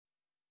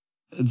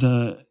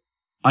the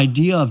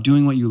idea of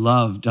doing what you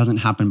love doesn't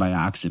happen by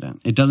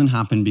accident. It doesn't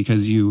happen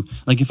because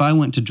if I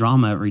went to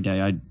drama every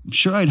day,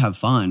 I'd have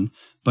fun,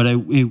 but it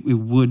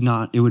would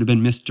have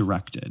been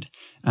misdirected.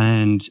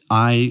 And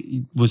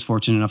I was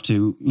fortunate enough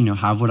to,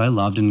 have what I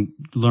loved and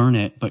learn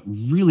it, but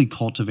really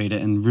cultivate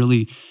it and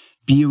really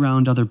be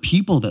around other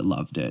people that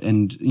loved it.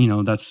 And,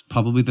 that's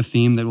probably the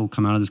theme that will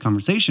come out of this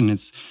conversation.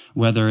 It's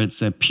whether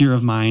it's a peer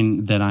of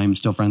mine that I'm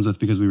still friends with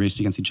because we raced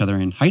against each other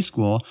in high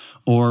school,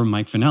 or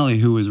Mike Finelli,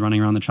 who was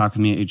running around the track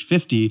with me at age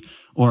 50,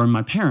 or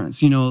my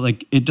parents,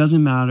 it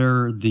doesn't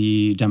matter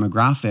the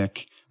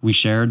demographic. We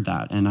shared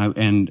that.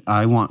 And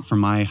I want for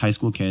my high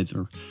school kids,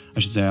 or I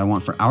should say I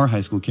want for our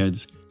high school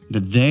kids,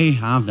 that they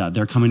have that.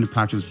 They're coming to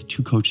practice with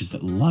two coaches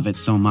that love it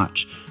so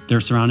much. They're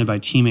surrounded by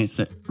teammates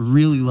that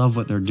really love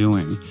what they're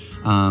doing.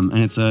 And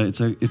it's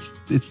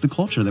the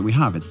culture that we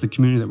have. It's the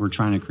community that we're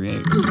trying to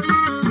create.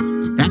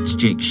 That's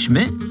Jake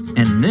Schmitt,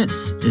 and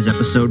this is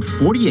episode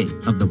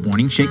 48 of the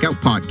Morning Shakeout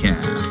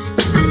Podcast.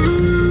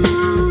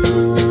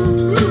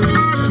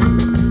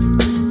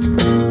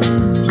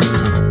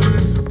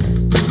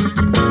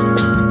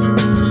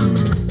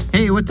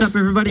 What's up,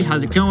 everybody?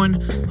 How's it going?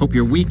 Hope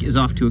your week is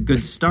off to a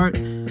good start.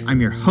 I'm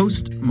your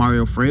host,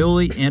 Mario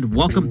Fraioli, and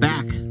welcome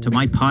back to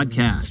my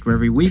podcast, where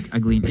every week I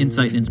glean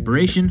insight and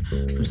inspiration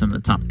from some of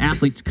the top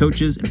athletes,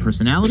 coaches, and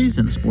personalities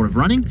in the sport of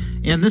running.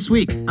 And this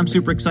week, I'm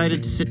super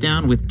excited to sit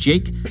down with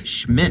Jake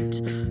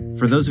Schmitt.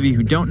 For those of you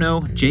who don't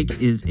know,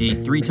 Jake is a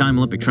 3-time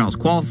Olympic trials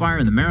qualifier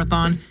in the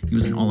marathon. He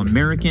was an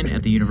All-American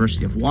at the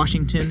University of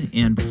Washington,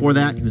 and before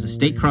that, he was a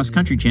state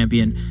cross-country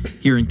champion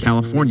here in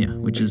California,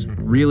 which is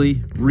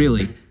really,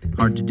 really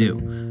hard to do.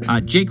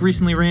 Jake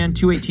recently ran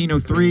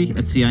 2:18:03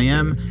 at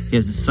CIM. He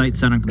has his sights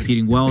set on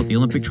competing well at the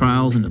Olympic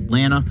trials in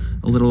Atlanta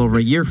a little over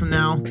a year from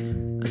now.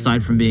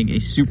 Aside from being a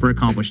super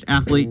accomplished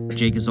athlete,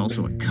 Jake is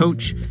also a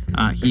coach.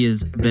 He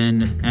has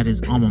been at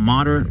his alma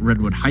mater,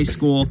 Redwood High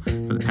School,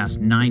 for the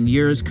past 9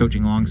 years,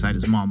 coaching alongside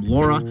his mom,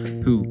 Laura,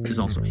 who is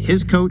also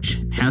his coach,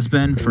 has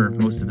been for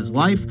most of his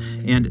life.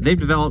 And they've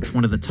developed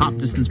one of the top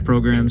distance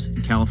programs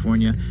in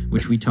California,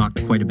 which we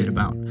talked quite a bit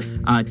about.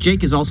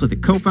 Jake is also the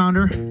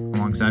co-founder,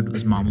 alongside with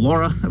his mom,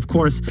 Laura, of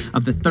course,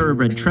 of the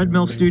Thoroughbred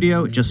Treadmill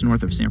Studio just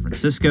north of San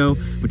Francisco,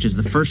 which is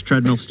the first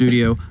treadmill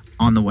studio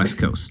on the West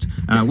Coast.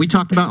 We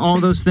talked about all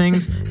those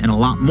things and a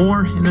lot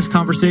more in this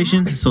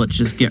conversation, so let's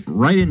just get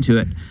right into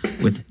it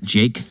with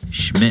Jake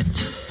Schmitt.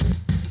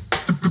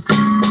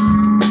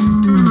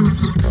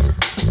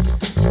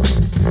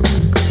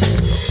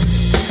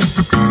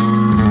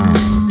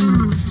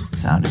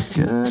 Sound is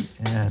good,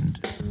 and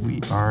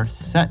we are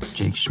set.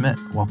 Jake Schmitt,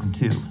 welcome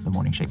to the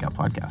Morning Shakeout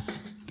Podcast.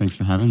 Thanks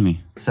for having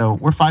me. So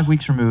we're 5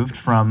 weeks removed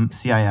from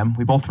CIM.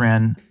 We both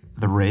ran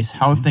the race.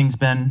 How have things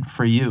been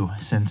for you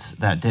since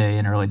that day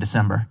in early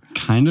December?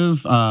 Kind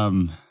of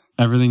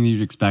everything that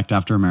you'd expect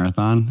after a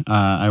marathon.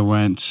 I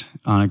went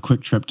on a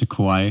quick trip to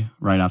Kauai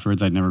right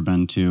afterwards. I'd never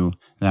been to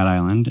that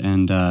island,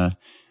 and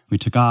we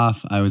took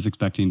off. I was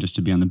expecting just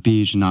to be on the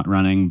beach and not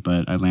running,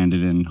 but I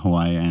landed in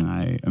Hawaii and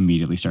I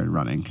immediately started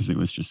running because it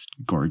was just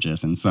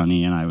gorgeous and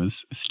sunny and I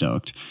was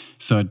stoked.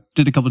 So I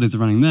did a couple of days of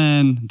running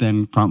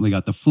then promptly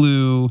got the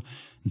flu,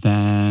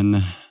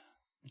 then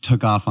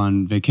took off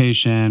on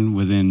vacation,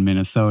 was in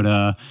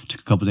Minnesota,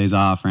 took a couple of days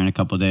off, ran a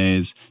couple of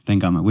days, then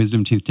got my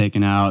wisdom teeth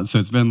taken out. So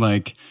it's been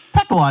like...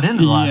 packed a lot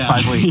into the last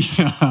 5 weeks.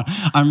 Yeah.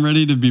 I'm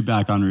ready to be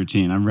back on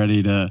routine. I'm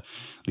ready to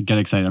get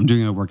excited. I'm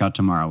doing a workout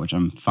tomorrow, which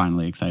I'm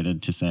finally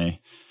excited to say.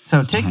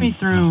 So take me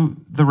through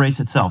the race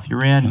itself. You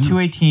ran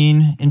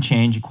 2:18 and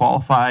change. You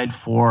qualified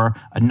for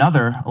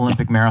another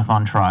Olympic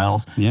marathon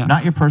trials. Yeah.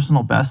 Not your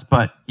personal best,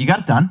 but you got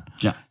it done.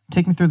 Yeah.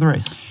 Take me through the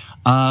race.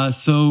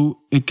 So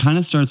it kind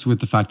of starts with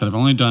the fact that I've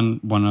only done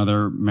one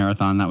other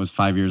marathon. That was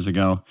 5 years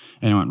ago,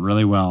 and it went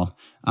really well.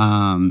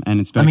 And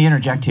it's been... Let me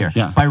interject here.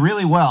 Yeah. By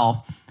really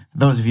well,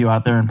 those of you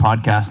out there in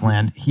podcast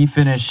land, he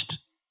finished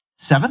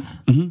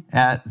 7th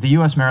at the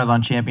U.S.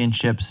 Marathon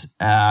Championships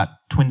at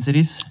Twin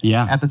Cities.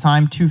 Yeah. At the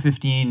time,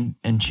 2:15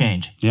 and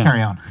change. Yeah.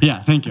 Carry on.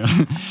 Yeah, thank you.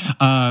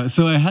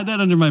 So I had that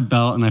under my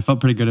belt, and I felt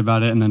pretty good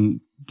about it. And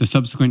then the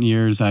subsequent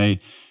years, I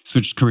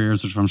switched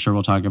careers, which I'm sure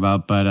we'll talk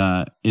about.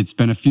 But it's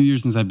been a few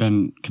years since I've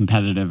been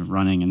competitive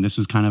running, and this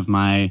was kind of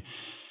my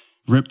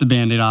rip the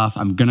Band-Aid off.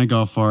 I'm going to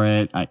go for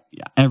it.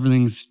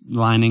 Everything's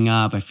lining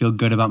up. I feel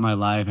good about my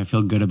life. I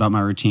feel good about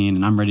my routine,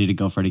 and I'm ready to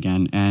go for it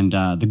again. And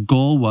the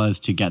goal was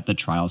to get the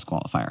trials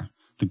qualifier.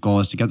 The goal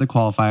is to get the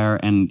qualifier.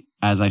 And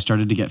as I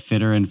started to get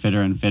fitter and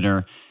fitter and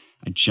fitter,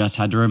 I just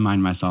had to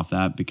remind myself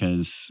that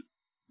because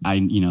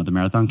the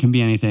marathon can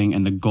be anything.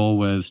 And the goal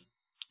was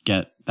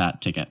get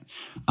that ticket.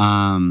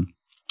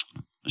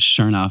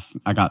 Sure enough,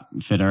 I got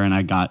fitter and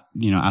I got,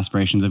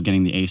 aspirations of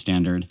getting the A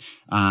standard,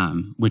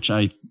 which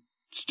I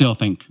still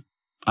think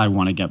I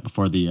want to get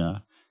before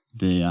the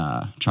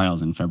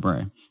trials in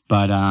February.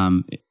 But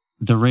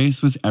the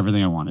race was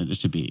everything I wanted it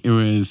to be. It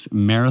was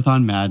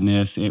marathon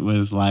madness. It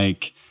was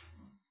like,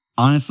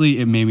 honestly,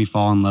 it made me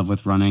fall in love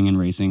with running and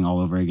racing all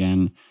over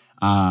again.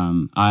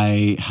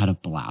 I had a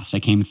blast. I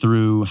came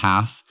through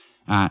half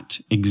at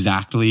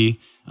exactly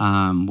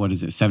What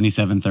is it?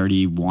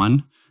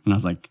 77:31. And I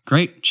was like,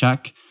 great,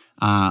 check.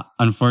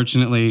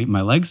 Unfortunately,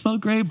 my legs felt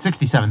great.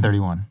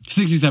 67:31.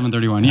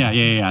 67:31.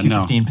 Yeah.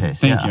 2:15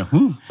 pace. Thank you.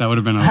 Whew, that would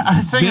have been I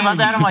was thinking about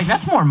that. I'm like,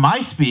 that's more my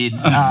speed.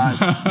 Not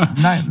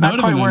that would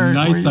have been a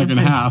nice second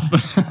half.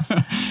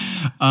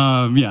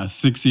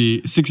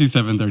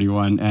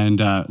 67:31. And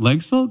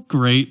legs felt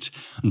great.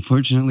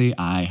 Unfortunately,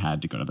 I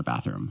had to go to the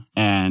bathroom.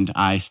 And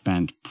I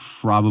spent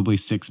probably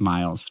 6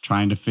 miles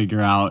trying to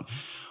figure out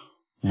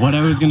what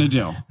I was going to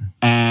do.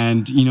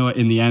 And,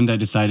 in the end, I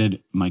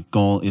decided my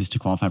goal is to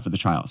qualify for the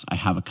trials. I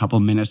have a couple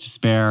minutes to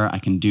spare. I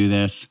can do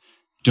this.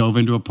 Dove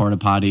into a porta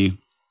potty.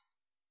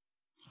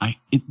 I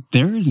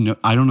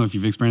don't know if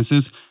you've experienced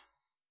this.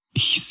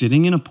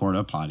 Sitting in a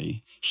porta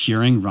potty,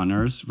 hearing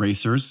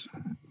racers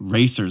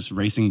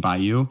racing by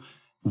you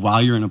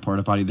while you're in a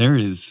porta potty,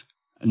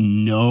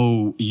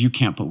 you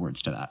can't put words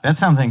to that. That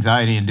sounds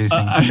anxiety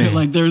inducing to me.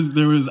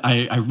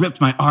 I ripped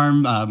my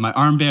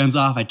armbands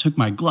off. I took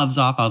my gloves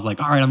off. I was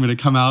like, all right, I'm going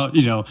to come out,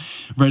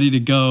 ready to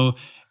go.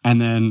 And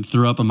then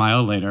threw up a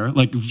mile later,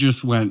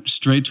 just went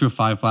straight to a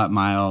 5 flat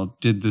mile,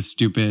 did the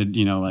stupid,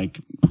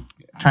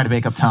 try to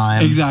make up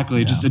time. Exactly.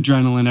 Yeah. Just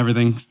adrenaline,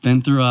 everything.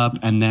 Then threw up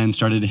and then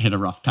started to hit a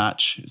rough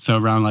patch. So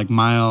around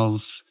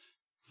miles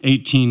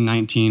 18,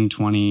 19,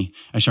 20,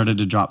 I started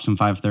to drop some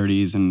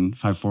 530s and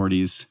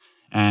 540s.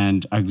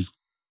 And I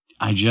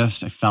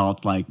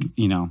felt like,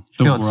 the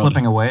feel world it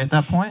slipping away at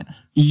that point?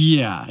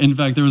 Yeah. In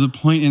fact, there was a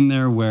point in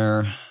there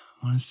where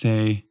I want to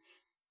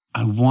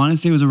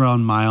say it was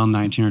around mile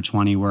 19 or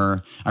 20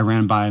 where I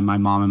ran by my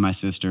mom and my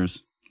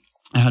sisters.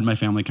 I had my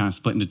family kind of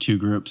split into 2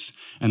 groups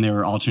and they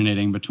were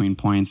alternating between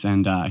points.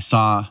 And I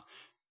saw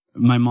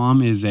my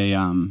mom is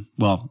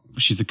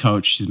she's a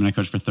coach. She's been a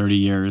coach for 30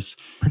 years.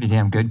 Pretty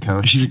damn good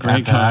coach. She's a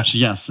great coach.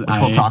 Yes. Which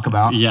we'll talk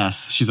about.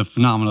 Yes. She's a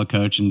phenomenal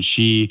coach.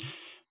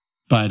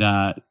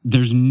 But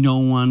there's no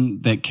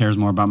one that cares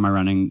more about my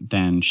running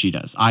than she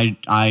does.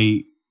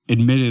 I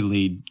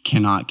admittedly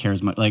cannot care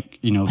as much.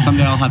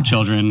 Someday I'll have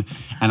children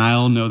and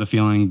I'll know the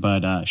feeling,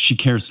 but she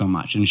cares so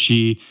much. And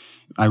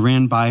I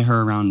ran by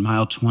her around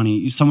mile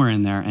 20, somewhere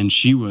in there, and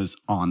she was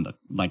on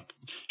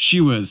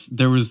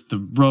there was the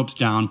ropes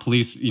down,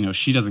 police,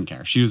 she doesn't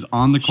care. She was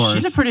on the course.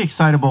 She's a pretty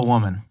excitable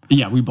woman.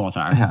 Yeah, we both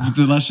are. Yeah.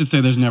 Let's just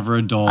say there's never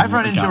a dull. I've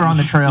run into her on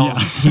the trails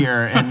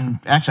here, and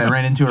actually I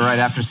ran into her right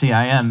after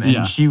CIM,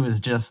 and she was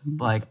just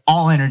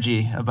all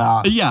energy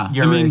about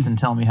your race and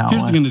tell me how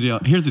Here's the deal.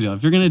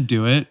 If you're going to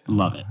do it,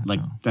 love it.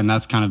 And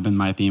that's kind of been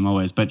my theme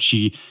always. But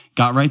she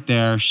got right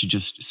there. She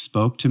just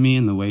spoke to me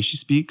in the way she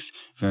speaks,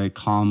 very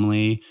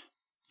calmly.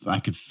 I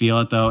could feel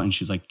it though. And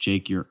she's like,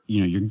 Jake, you're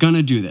going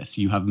to do this.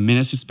 You have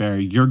minutes to spare.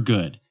 You're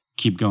good.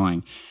 Keep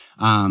going.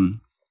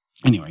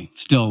 Anyway,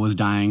 still was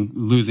dying,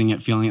 losing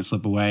it, feeling it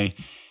slip away.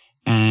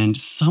 And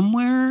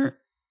somewhere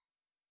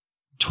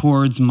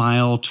towards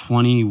mile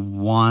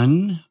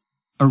 21,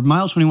 I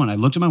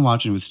looked at my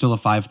watch and it was still a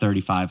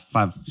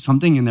 5:35,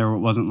 something in there where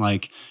it wasn't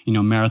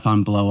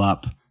marathon blow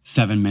up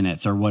 7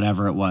 minutes or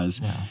whatever it was.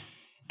 Yeah.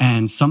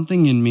 And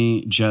something in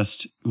me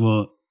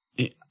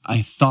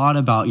I thought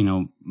about,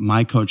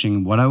 my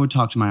coaching, what I would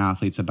talk to my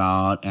athletes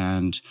about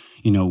and,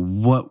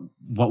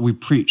 what we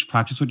preach,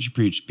 practice what you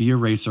preach, be a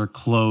racer,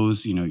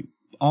 close,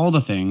 all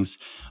the things.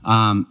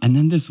 And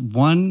then this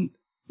one,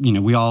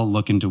 we all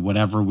look into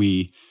whatever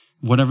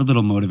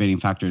little motivating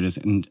factor it is.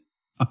 And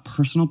a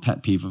personal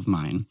pet peeve of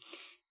mine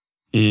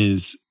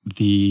is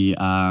the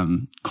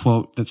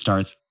quote that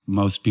starts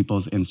most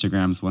people's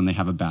Instagrams when they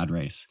have a bad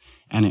race.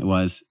 And it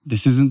was,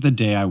 "This isn't the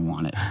day I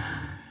want it."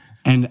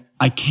 And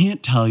I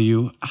can't tell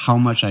you how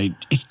much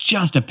it's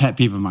just a pet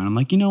peeve of mine. I'm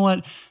like, you know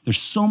what? There's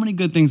so many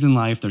good things in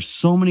life. There's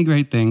so many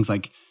great things.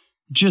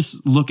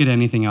 Just look at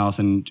anything else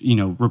and,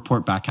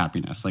 report back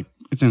happiness.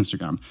 It's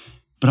Instagram.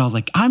 But I was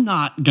like, I'm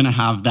not going to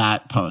have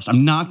that post.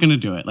 I'm not going to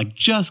do it.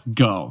 Just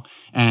go.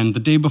 And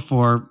the day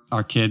before,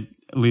 our kid,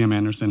 Liam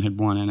Anderson, had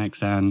won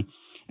NXN.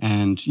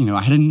 And,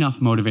 I had enough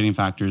motivating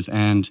factors.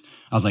 And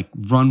I was like,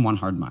 run one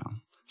hard mile.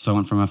 So I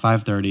went from a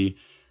 5:30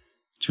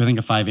 to, I think,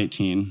 a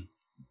 5:18.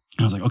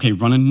 I was like, okay,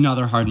 run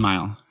another hard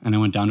mile. And I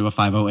went down to a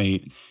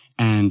 5:08.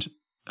 And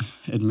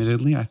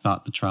admittedly, I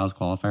thought the trials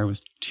qualifier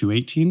was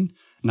 2:18,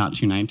 not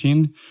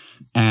 2:19.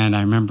 And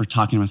I remember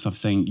talking to myself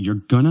saying, you're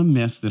going to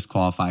miss this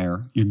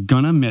qualifier. You're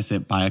going to miss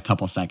it by a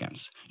couple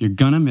seconds. You're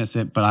going to miss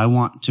it, but I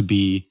want to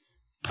be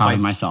proud of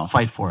myself.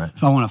 Fight for it.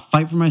 I want to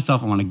fight for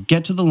myself. I want to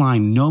get to the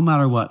line no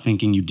matter what,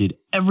 thinking you did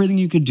everything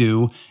you could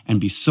do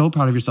and be so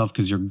proud of yourself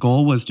because your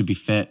goal was to be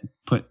fit,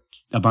 put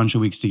a bunch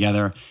of weeks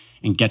together,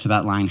 and get to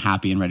that line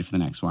happy and ready for the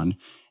next one.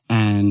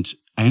 And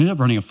I ended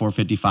up running a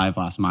 4:55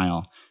 last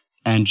mile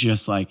and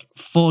just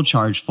full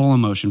charge, full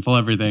emotion, full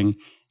everything.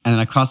 And then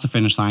I crossed the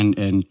finish line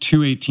in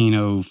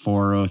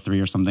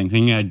 2:18:04:03 or something,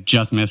 thinking I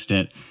just missed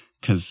it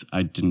because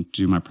I didn't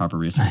do my proper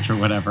research or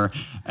whatever.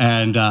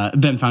 And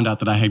then found out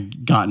that I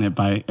had gotten it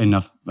by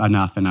enough,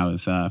 and I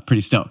was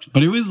pretty stoked.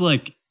 But it was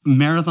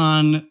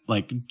marathon,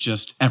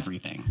 just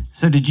everything.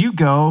 So did you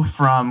go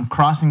from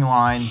crossing the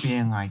line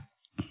being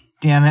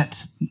damn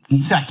it,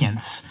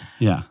 seconds.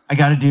 Yeah. I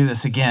got to do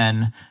this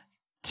again.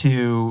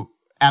 to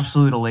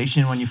absolute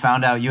elation when you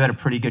found out you had a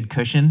pretty good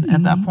cushion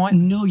at that point?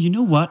 No, you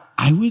know what?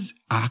 I was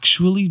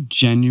actually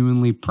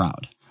genuinely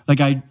proud. Like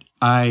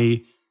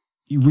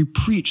we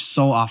preach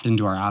so often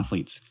to our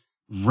athletes,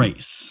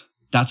 race.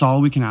 That's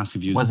all we can ask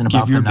of you. Wasn't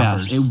about the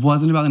numbers. Best. It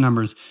wasn't about the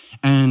numbers.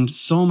 And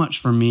so much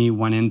for me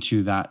went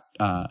into that,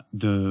 I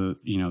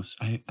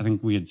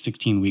think we had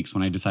 16 weeks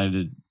when I decided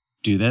to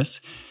do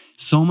this.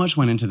 So much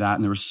went into that.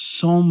 And there was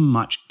so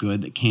much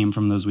good that came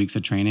from those weeks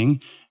of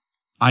training.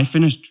 I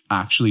finished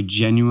actually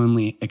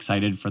genuinely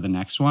excited for the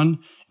next one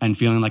and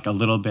feeling like a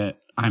little bit,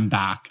 I'm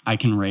back. I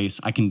can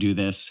race. I can do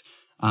this.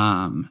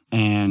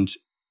 And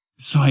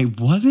so I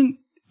wasn't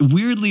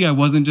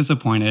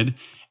disappointed.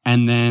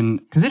 And then,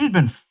 because it had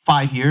been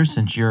 5 years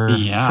since your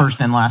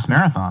first and last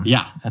marathon.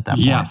 Yeah. At that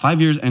point. Yeah.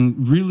 5 years.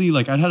 And really,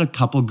 like, I'd had a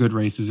couple good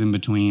races in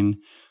between,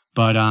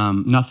 but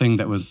nothing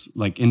that was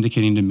like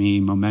indicating to me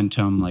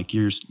momentum. Like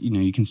you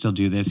can still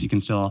do this. You can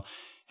still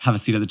have a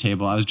seat at the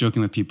table. I was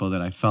joking with people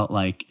that I felt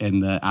like in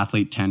the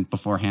athlete tent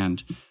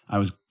beforehand, I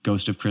was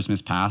Ghost of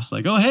Christmas Past.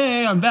 Like, oh,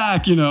 hey, I'm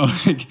back.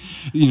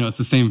 It's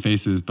the same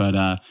faces.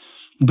 But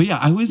yeah,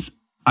 I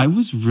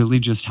was really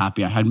just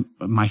happy. I had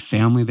my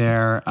family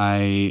there.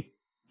 I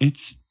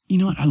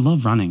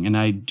love running, and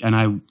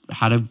I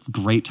had a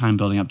great time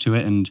building up to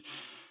it. And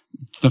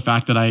the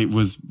fact that I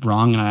was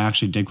wrong and I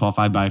actually did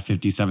qualify by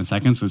 57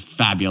 seconds was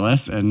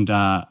fabulous. And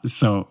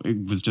so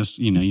it was just,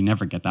 you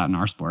never get that in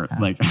our sport. Yeah.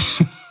 Like,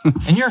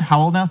 and you're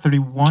how old now?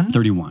 31?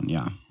 31,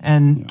 yeah.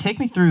 And take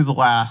me through the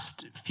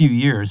last few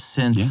years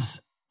since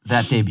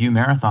that debut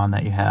marathon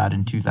that you had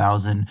in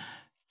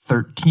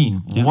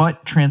 2013. Yeah.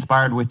 What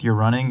transpired with your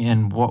running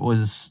and what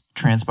was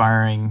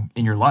transpiring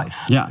in your life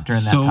during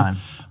that time?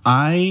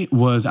 I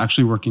was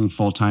actually working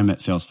full-time at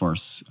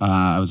Salesforce.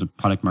 I was a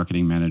product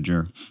marketing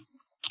manager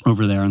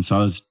over there. And so I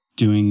was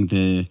doing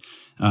the,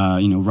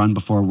 run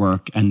before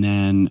work. And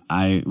then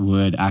I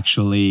would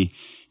actually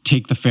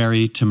take the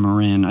ferry to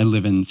Marin. I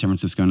live in San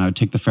Francisco, and I would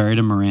take the ferry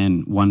to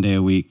Marin one day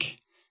a week,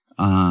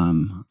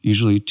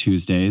 usually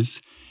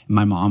Tuesdays.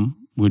 My mom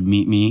would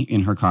meet me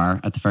in her car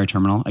at the ferry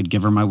terminal. I'd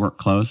give her my work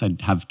clothes.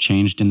 I'd have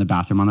changed in the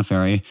bathroom on the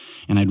ferry,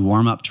 and I'd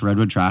warm up to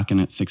Redwood Track. And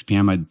at 6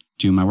 p.m., I'd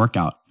do my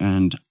workout.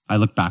 And I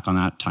look back on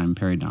that time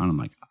period now, and I'm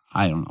like,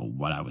 I don't know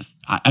what I was.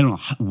 I don't know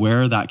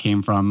where that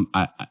came from.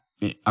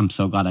 I'm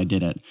so glad I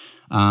did it.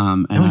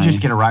 And would you just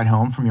get a ride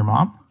home from your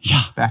mom?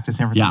 Yeah. Back to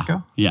San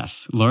Francisco? Yeah.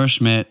 Yes. Laura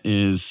Schmitt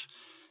is,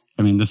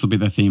 this will be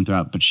the theme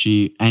throughout, but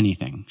she'll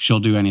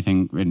do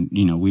anything. And,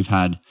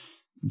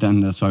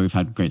 that's why we've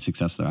had great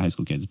success with our high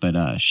school kids.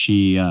 But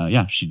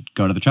she'd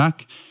go to the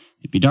track.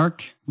 It'd be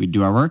dark. We'd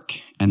do our work,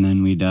 and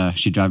then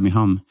she'd drive me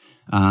home.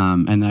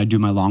 And then I'd do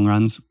my long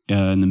runs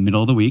in the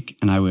middle of the week,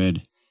 and I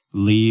would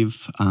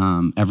leave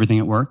everything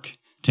at work,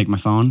 take my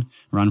phone,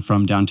 run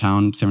from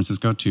downtown San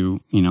Francisco to,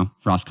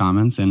 Ross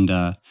Commons, and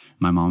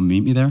my mom would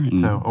meet me there. And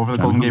so over the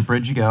Golden Gate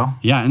Bridge you go.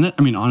 Yeah,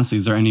 and honestly,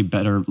 is there any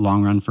better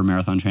long run for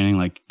marathon training?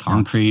 Like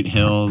concrete,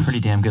 hills? Pretty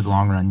damn good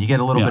long run. You get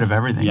a little bit of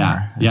everything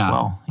there as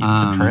well. Even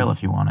some trail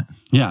if you want it.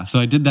 Yeah, so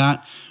I did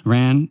that,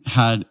 ran,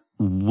 I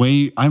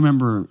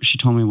remember she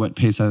told me what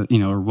pace or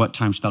what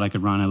time she thought I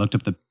could run. I looked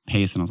up the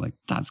pace and I was like,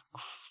 that's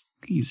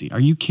crazy. Are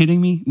you kidding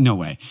me? No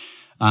way.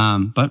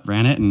 But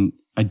ran it, and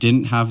I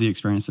didn't have the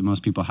experience that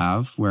most people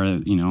have where,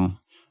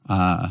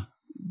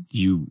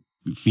 you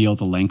feel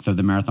the length of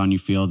the marathon, you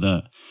feel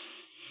the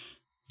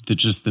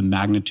just the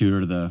magnitude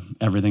or the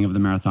everything of the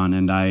marathon.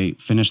 And I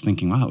finished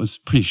thinking, wow, it was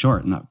pretty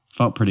short, and that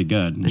felt pretty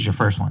good. This is your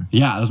first one?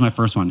 Yeah, it was my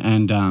first one.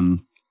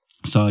 And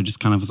so I just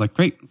kind of was like,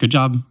 great, good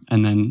job.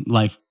 And then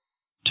life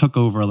took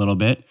over a little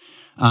bit.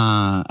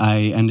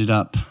 I ended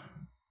up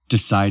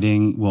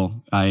deciding,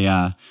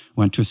 I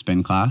went to a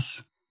spin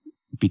class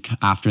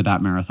after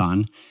that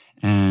marathon.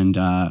 And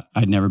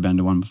I'd never been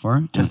to one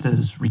before. Just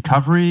as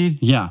recovery?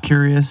 Yeah.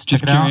 Curious?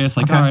 Just curious.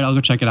 Like, all right, I'll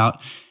go check it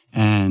out.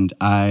 And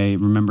I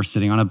remember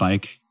sitting on a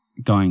bike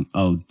going,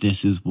 oh,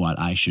 this is what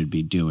I should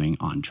be doing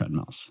on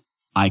treadmills.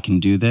 I can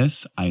do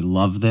this. I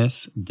love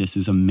this. This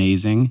is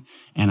amazing.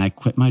 And I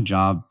quit my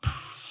job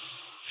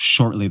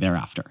shortly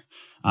thereafter.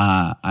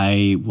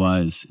 I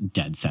was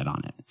dead set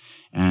on it.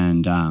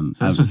 And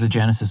so this was the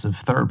genesis of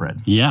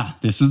Thoroughbred. Yeah,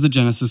 this was the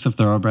genesis of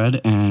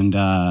Thoroughbred. And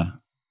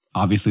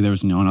obviously, there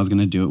was no one I was going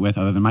to do it with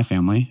other than my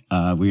family.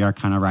 We are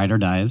kind of ride or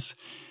dies.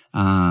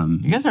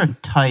 You guys are a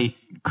tight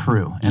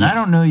crew. And I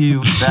don't know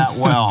you that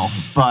well,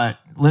 but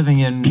living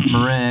in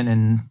Marin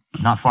and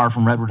not far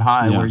from Redwood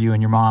High, where you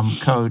and your mom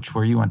coach,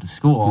 where you went to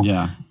school,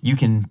 you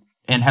can,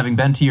 and having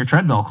been to your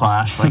treadmill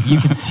class, like you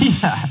can see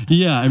that.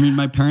 Yeah,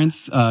 my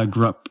parents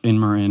grew up in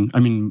Marin.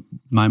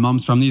 My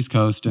mom's from the East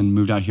Coast and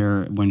moved out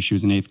here when she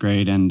was in 8th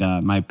grade, and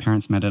my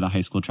parents met at a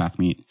high school track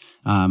meet.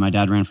 My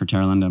dad ran for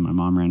Terra Linda, my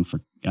mom ran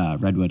for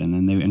Redwood, and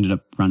then they ended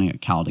up running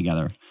at Cal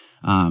together.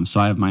 So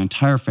I have my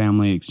entire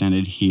family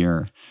extended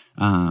here.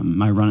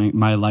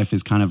 My life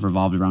is kind of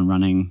revolved around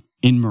running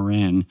in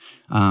Marin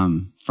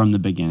from the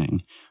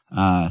beginning.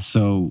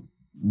 So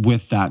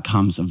with that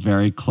comes a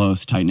very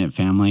close, tight-knit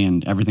family,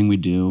 and everything we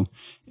do,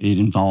 it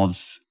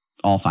involves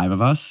all 5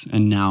 of us.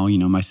 And now,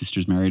 my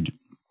sister's married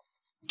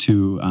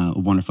to a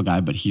wonderful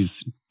guy, but he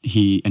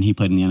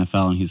played in the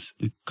NFL, and he's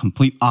a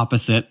complete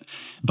opposite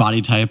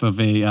body type of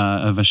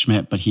a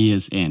Schmitt, but he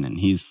is in, and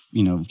he's,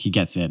 he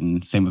gets it.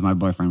 And same with my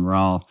boyfriend.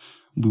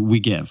 We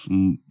give,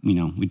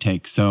 we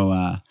take.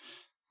 So,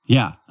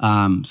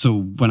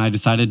 so when I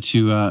decided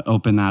to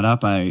open that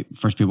up,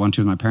 first people went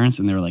to my parents,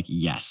 and they were like,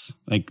 yes,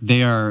 like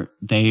they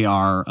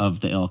are of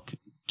the ilk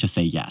to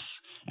say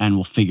yes, and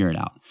we'll figure it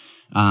out.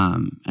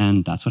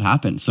 And that's what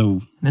happened.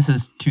 So this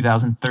is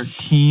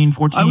 2013,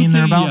 14, I would say,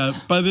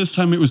 thereabouts? Yeah, by this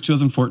time it was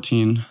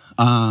 2014.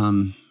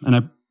 And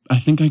I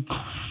think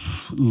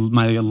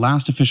my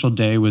last official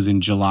day was in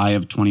July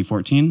of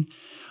 2014.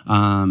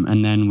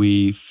 And then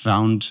we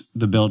found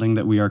the building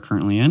that we are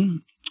currently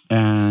in,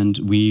 and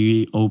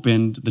we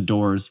opened the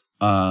doors,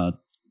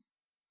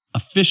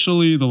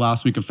 officially the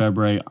last week of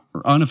February,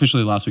 or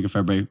unofficially the last week of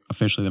February,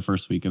 officially the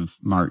first week of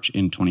March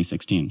in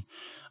 2016.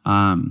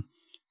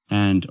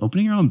 And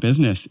opening your own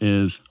business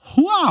is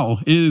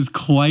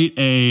quite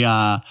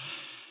a,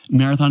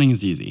 marathoning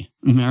is easy.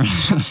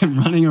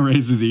 Running a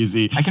race is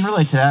easy. I can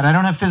relate to that. I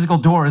don't have physical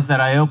doors that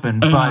I open,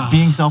 but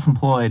being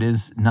self-employed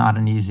is not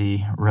an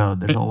easy road.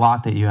 There's a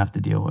lot that you have to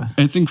deal with.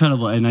 It's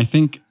incredible. And I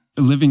think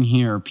living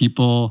here,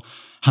 people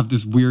have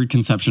this weird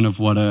conception of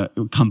what a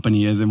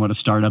company is and what a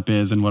startup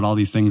is and what all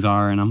these things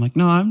are. And I'm like,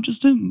 no,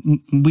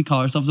 we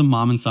call ourselves a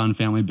mom and son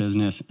family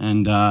business.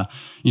 And,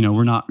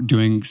 we're not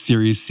doing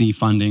Series C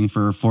funding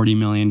for $40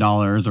 million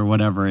or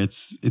whatever.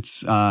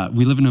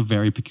 We live in a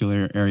very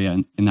peculiar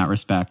area in that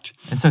respect.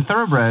 And so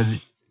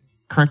Thoroughbred,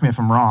 correct me if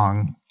I'm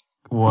wrong,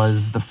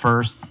 was the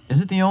first,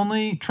 is it the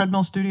only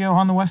treadmill studio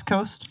on the West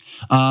Coast?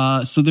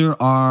 So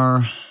there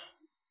are,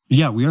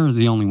 we are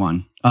the only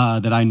one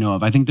that I know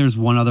of. I think there's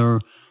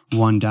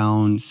one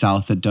down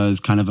south that does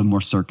kind of a more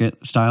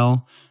circuit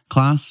style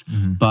class.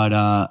 Mm-hmm.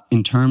 But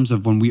in terms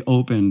of when we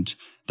opened,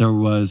 there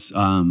was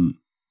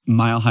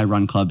Mile High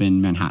Run Club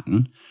in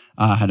Manhattan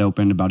had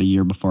opened about a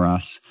year before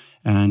us.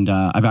 And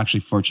I've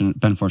actually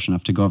been fortunate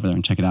enough to go over there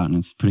and check it out, and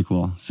it's pretty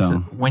cool.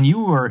 So when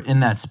you were in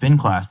that spin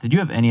class, did you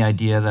have any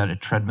idea that a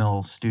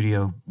treadmill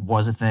studio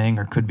was a thing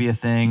or could be a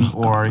thing?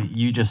 Or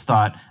you just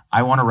thought,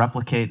 I want to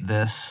replicate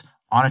this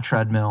on a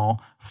treadmill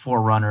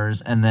for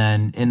runners, and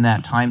then in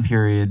that time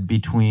period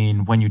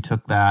between when you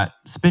took that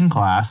spin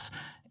class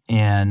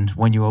and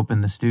when you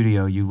opened the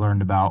studio, you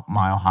learned about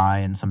Mile High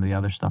and some of the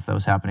other stuff that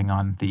was happening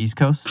on the East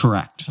Coast?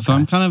 Correct. Okay. So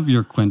I'm kind of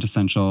your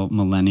quintessential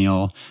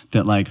millennial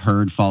that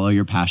heard follow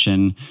your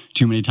passion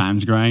too many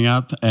times growing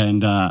up.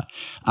 And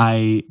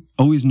I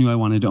always knew I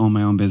wanted to own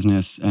my own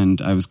business,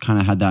 and I was kind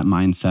of had that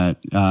mindset.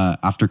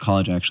 After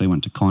college, I actually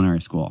went to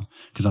culinary school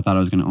because I thought I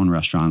was going to own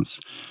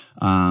restaurants.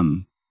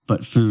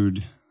 But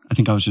food, I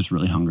think I was just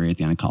really hungry at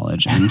the end of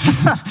college. And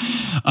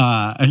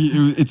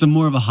it's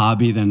more of a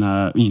hobby than,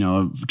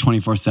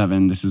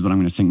 24/7, this is what I'm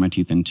going to sink my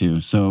teeth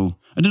into. So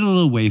I did a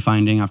little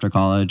wayfinding after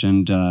college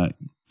and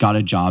got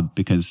a job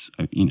because,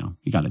 you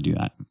got to do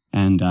that.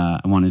 And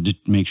I wanted to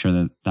make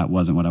sure that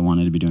wasn't what I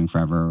wanted to be doing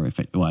forever, or if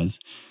it was.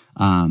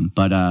 When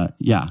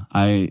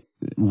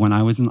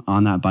I was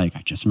on that bike,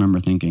 I just remember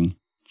thinking,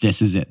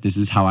 this is it. This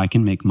is how I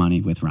can make money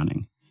with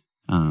running.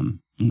 And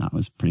that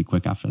was pretty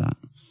quick after that.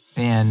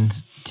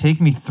 And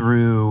take me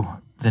through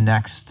the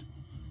next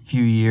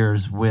few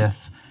years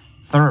with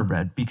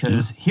Thoroughbred,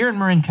 because here in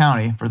Marin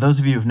County, for those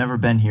of you who've never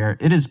been here,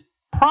 it is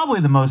probably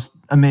the most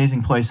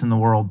amazing place in the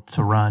world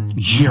to run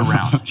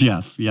year-round.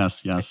 Yes.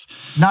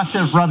 Not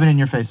to rub it in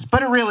your faces,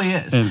 but it really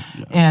is.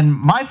 And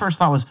my first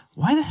thought was,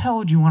 why the hell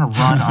would you want to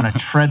run on a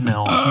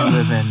treadmill if you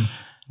live in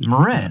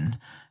Marin?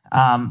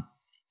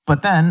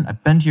 But then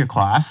I've been to your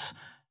class.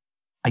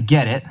 I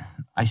get it.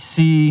 I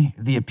see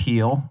the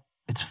appeal.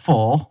 It's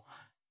full.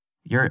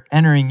 You're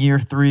entering year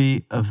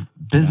 3 of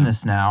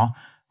business now.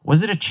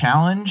 Was it a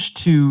challenge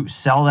to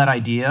sell that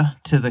idea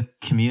to the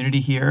community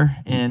here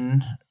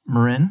in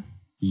Marin?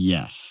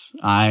 Yes.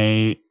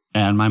 I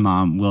and my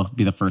mom will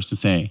be the first to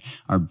say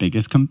our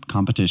biggest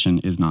competition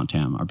is Mount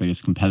Tam. Our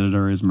biggest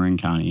competitor is Marin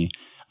County.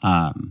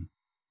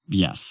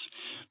 Yes.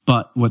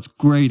 But what's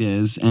great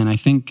is, and I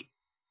think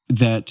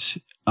that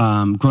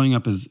growing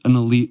up as an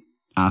elite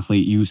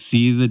athlete, you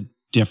see the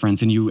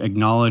difference and you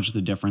acknowledge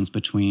the difference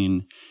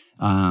between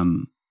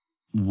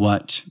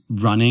what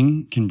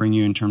running can bring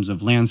you in terms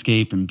of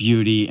landscape and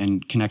beauty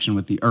and connection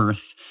with the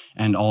earth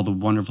and all the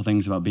wonderful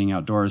things about being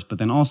outdoors, but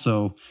then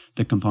also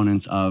the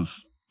components of,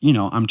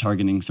 I'm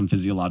targeting some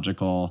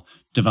physiological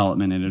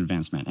development and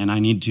advancement, and I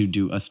need to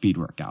do a speed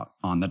workout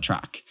on the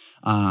track.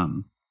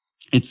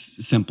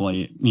 It's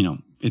simply,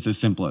 it's as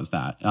simple as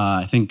that.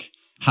 I think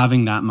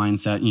having that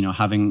mindset,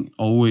 having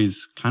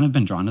always kind of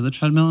been drawn to the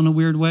treadmill in a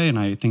weird way. And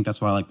I think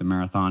that's why I like the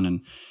marathon,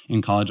 and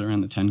in college I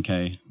ran the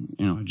 10K,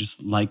 I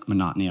just like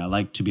monotony. I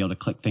like to be able to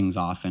click things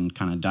off and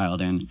kind of dial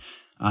it in.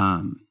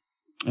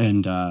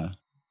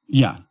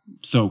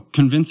 So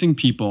convincing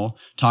people,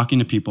 talking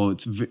to people,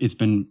 it's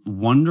been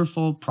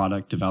wonderful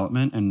product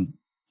development and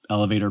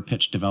elevator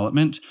pitch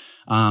development,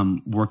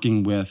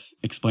 working with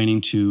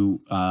explaining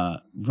to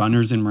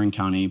runners in Marin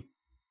County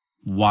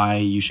why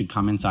you should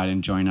come inside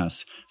and join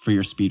us for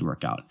your speed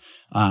workout.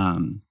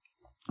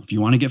 if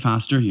you want to get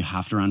faster, you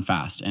have to run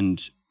fast.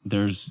 And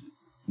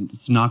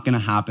it's not going to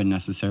happen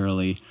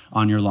necessarily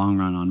on your long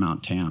run on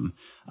Mount Tam.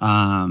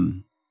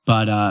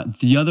 But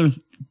the other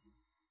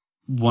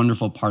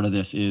wonderful part of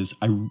this is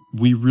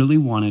we really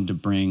wanted to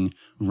bring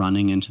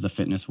running into the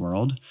fitness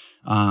world.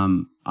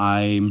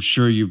 I'm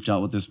sure you've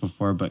dealt with this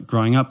before, but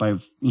growing up,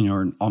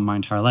 all my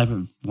entire life,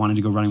 I've wanted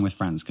to go running with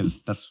friends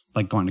because that's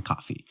like going to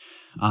coffee.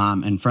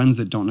 And friends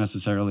that don't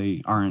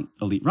necessarily aren't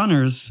elite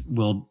runners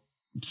will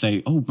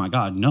say, "Oh my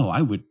God, no,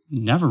 I would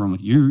never run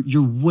with you.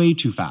 You're way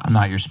too fast. I'm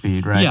not your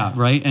speed, right?" Yeah,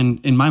 right. And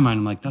in my mind,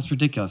 I'm like, that's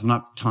ridiculous. I'm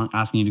not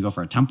asking you to go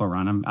for a tempo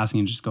run. I'm asking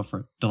you to just go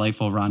for a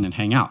delightful run and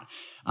hang out.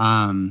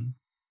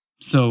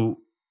 So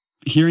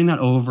hearing that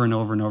over and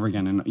over and over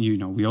again,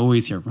 and we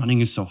always hear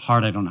running is so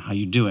hard. I don't know how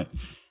you do it.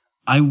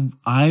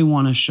 I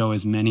want to show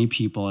as many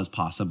people as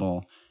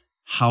possible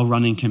how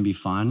running can be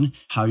fun,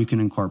 how you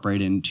can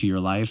incorporate it into your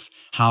life,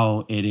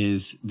 how it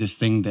is this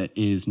thing that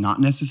is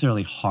not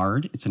necessarily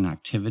hard. It's an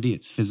activity,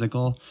 it's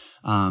physical,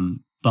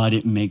 but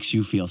it makes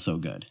you feel so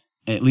good.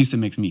 At least it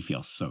makes me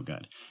feel so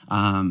good.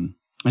 And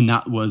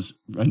that was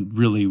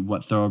really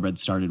what Thoroughbred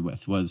started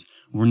with, was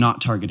we're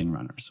not targeting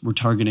runners. We're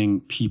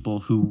targeting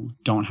people who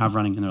don't have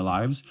running in their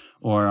lives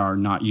or are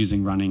not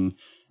using running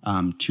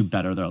to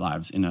better their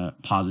lives in a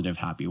positive,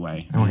 happy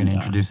way. And we're going to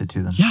introduce it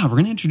to them. Yeah, we're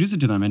going to introduce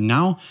it to them. And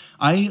now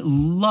I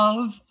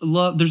love,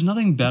 there's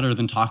nothing better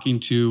than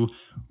talking to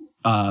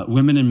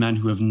women and men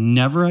who have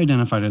never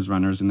identified as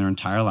runners in their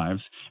entire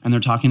lives. And they're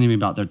talking to me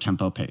about their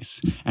tempo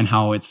pace and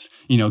how it's,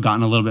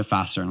 gotten a little bit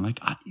faster. And I'm like,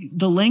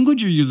 the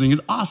language you're using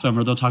is awesome.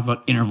 Or they'll talk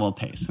about interval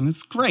pace and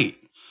it's great.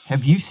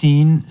 Have you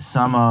seen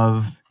some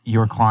of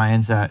your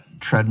clients at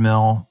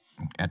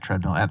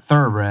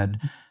Thoroughbred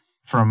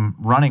from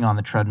running on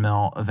the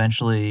treadmill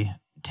eventually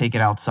take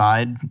it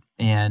outside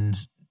and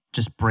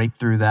just break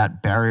through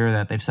that barrier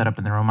that they've set up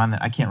in their own mind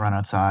that I can't run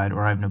outside,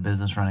 or I have no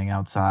business running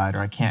outside, or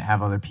I can't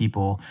have other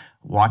people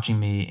watching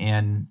me,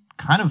 and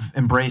kind of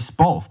embrace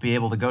both, be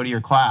able to go to your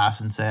class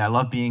and say, I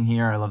love being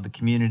here. I love the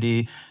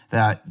community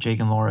that Jake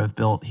and Laura have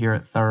built here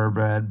at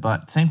Thoroughbred.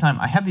 But at the same time,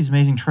 I have these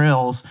amazing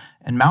trails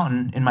and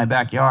mountain in my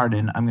backyard,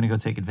 and I'm going to go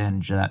take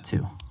advantage of that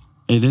too.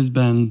 It has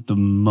been the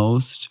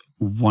most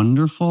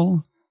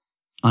wonderful,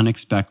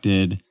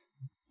 unexpected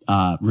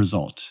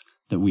result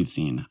that we've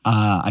seen.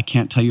 I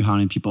can't tell you how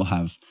many people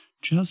have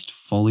just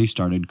fully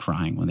started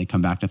crying when they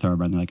come back to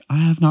Thoroughbred. And they're like, I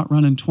have not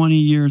run in 20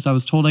 years. I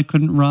was told I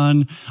couldn't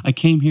run. I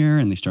came here,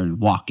 and they started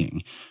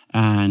walking,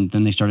 and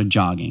then they started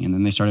jogging, and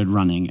then they started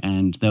running,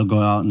 and they'll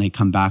go out and they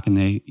come back and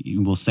they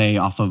will say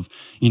off of,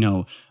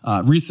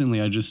 recently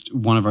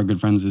one of our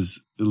good friends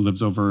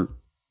lives over,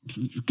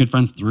 good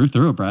friends through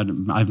Thoroughbred.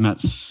 I've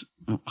met,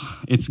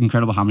 it's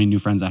incredible how many new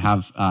friends I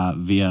have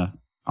via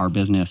our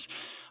business.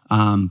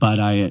 But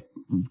I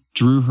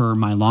drew her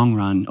my long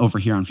run over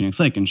here on Phoenix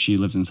Lake, and she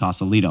lives in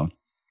Sausalito.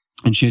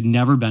 And she had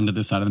never been to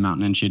this side of the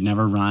mountain, and she had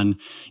never run,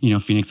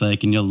 Phoenix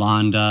Lake and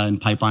Yolanda and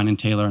Pipeline and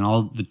Taylor and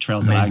all the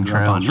trails amazing that I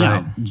grew up on.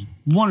 Right? Yeah,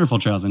 wonderful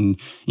trails. And,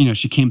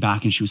 she came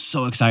back and she was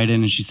so excited,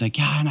 and she's like,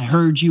 yeah, and I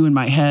heard you in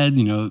my head,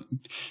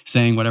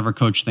 saying whatever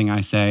coach thing I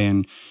say.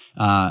 And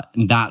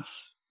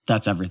that's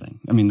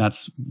everything. I mean,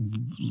 that's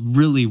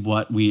really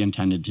what we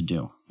intended to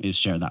do, is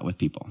share that with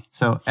people.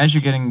 So as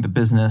you're getting the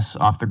business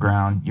off the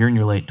ground, you're in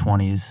your late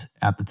 20s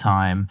at the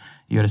time.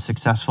 You had a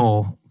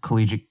successful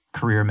collegiate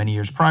career many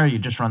years prior. You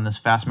just run this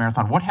fast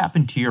marathon. What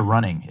happened to your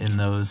running in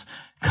those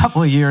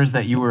couple of years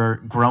that you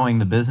were growing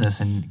the business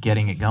and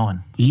getting it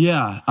going?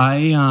 Yeah,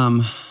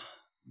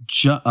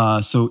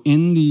 so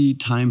in the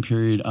time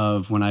period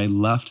of when I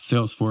left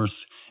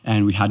Salesforce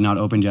and we had not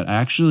opened yet, I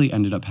actually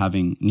ended up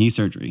having knee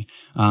surgery.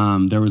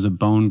 There was a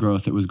bone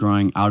growth that was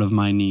growing out of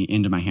my knee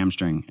into my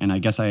hamstring. And I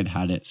guess I had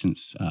had it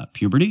since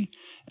puberty.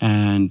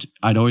 And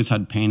I'd always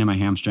had pain in my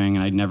hamstring,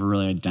 and I'd never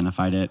really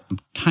identified it. I'm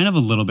kind of a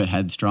little bit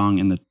headstrong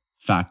in the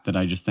fact that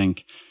I just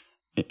think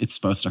it's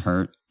supposed to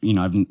hurt.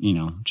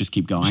 Just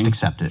keep going. Just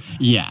accept it.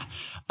 Yeah.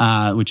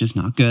 Which is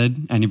not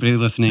good. Anybody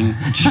listening,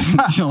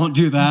 don't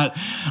do that.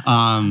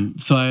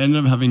 So I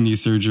ended up having knee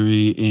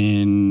surgery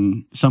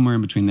in somewhere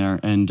in between there,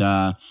 and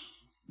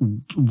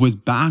was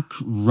back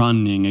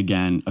running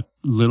again a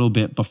little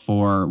bit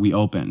before we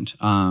opened.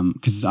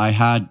 Because I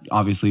had,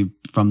 obviously,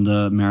 from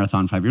the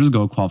marathon 5 years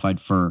ago,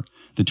 qualified for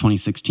the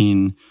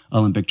 2016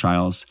 Olympic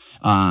trials,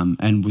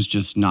 and was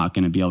just not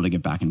going to be able to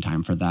get back in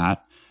time for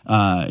that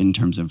in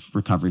terms of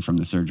recovery from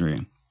the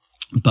surgery.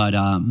 But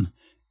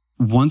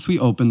once we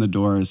open the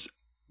doors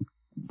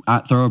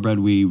at Thoroughbred,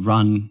 we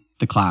run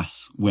the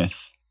class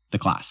with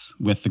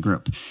the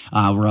group.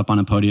 We're up on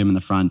a podium in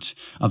the front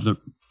of the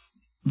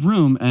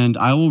room, and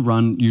I will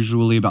run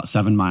usually about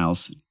 7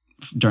 miles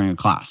during a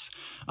class.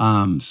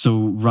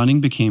 So running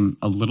became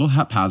a little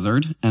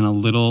haphazard and a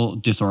little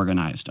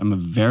disorganized. I'm a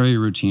very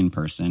routine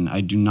person.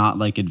 I do not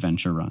like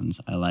adventure runs.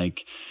 I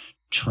like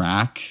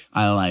track.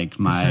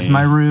 This is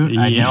my route.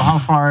 I know how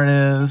far it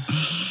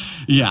is.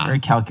 Yeah. Very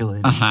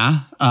calculated.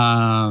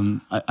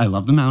 I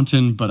love the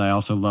mountain, but I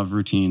also love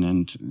routine.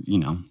 And,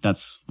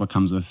 that's what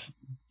comes with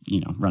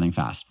running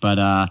fast.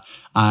 But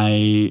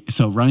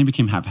so running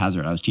became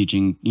haphazard. I was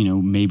teaching,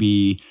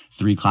 maybe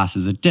 3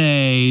 classes a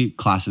day.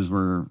 Classes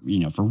were,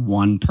 for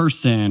one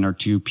person or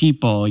 2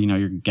 people,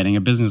 you're getting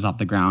a business off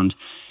the ground.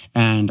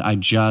 And I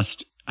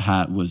just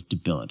was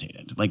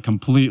debilitated, like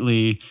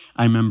completely.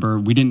 I remember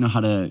we didn't know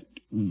how to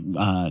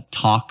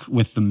talk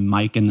with the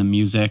mic and the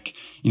music.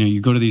 You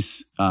go to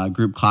these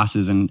group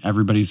classes and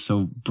everybody's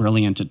so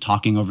brilliant at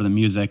talking over the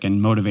music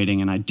and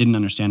motivating, and I didn't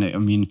understand it. I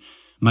mean,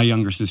 my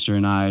younger sister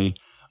and I,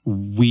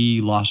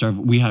 we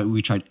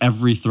tried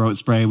every throat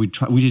spray. We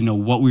didn't know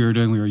what we were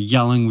doing. We were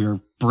yelling, we were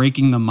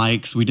breaking the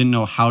mics. We didn't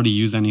know how to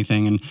use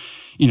anything, and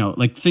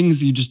like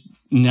things you just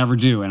never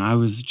do. And I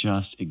was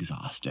just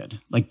exhausted,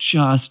 like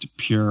just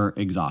pure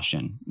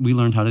exhaustion. We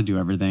learned how to do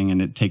everything,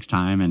 and it takes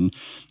time. And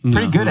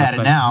pretty good at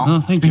it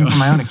now. Speaking from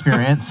my own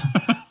experience.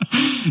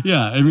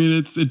 Yeah, I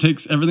mean,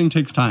 everything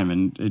takes time,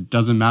 and it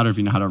doesn't matter if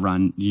you know how to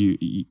run.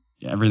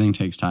 Everything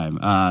takes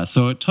time.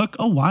 So it took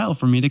a while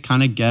for me to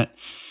kind of get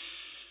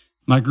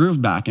my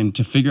groove back and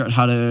to figure out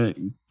how to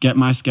get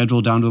my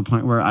schedule down to a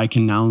point where I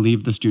can now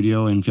leave the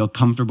studio and feel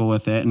comfortable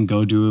with it and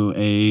go do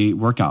a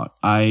workout.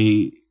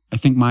 I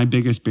think my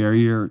biggest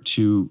barrier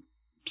to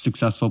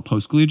successful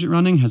post-collegiate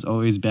running has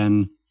always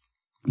been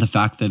the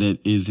fact that it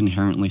is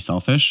inherently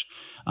selfish.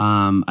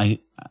 I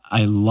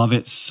love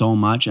it so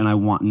much, and I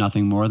want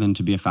nothing more than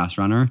to be a fast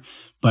runner.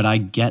 But I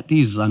get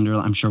these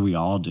I'm sure we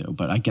all do,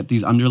 but I get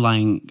these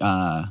underlying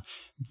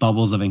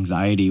bubbles of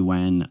anxiety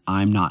when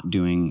I'm not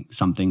doing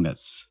something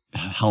that's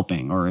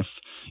helping, or if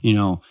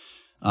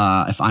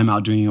I'm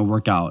out doing a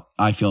workout,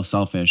 I feel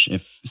selfish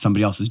if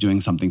somebody else is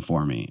doing something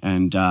for me.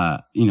 And,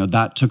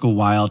 that took a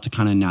while to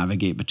kind of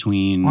navigate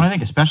between. Well, I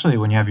think especially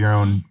when you have your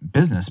own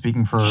business,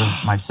 speaking for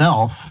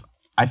myself,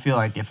 I feel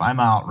like if I'm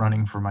out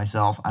running for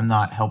myself, I'm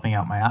not helping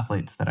out my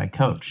athletes that I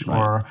coach, right,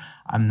 or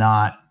I'm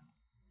not,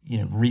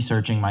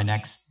 researching my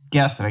next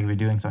guest that I could be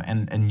doing.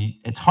 And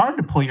it's hard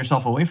to pull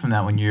yourself away from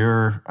that when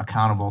you're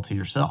accountable to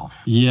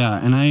yourself.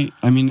 Yeah. And I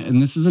mean,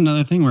 and this is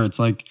another thing where it's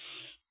like,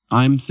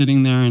 I'm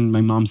sitting there and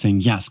my mom's saying,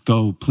 yes,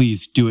 go,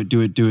 please do it.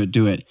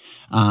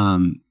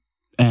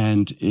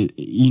 And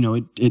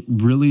it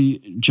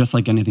really, just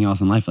like anything else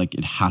in life, like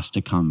it has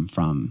to come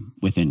from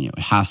within you.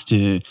 It has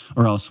to,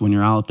 or else when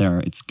you're out there,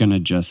 it's going to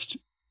just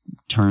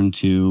turn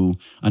to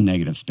a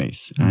negative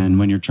space. Mm-hmm. And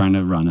when you're trying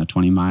to run a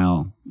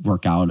 20-mile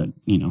workout,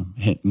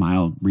 hit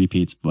mile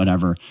repeats,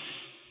 whatever,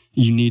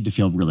 you need to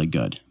feel really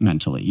good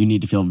mentally. You need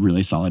to feel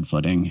really solid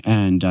footing.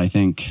 And I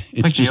think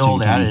it's like just the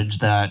old adage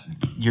that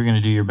you're going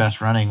to do your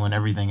best running when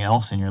everything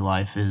else in your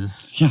life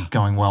is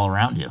going well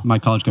around you. My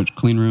college coach,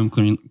 clean room,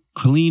 clean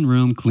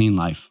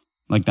life.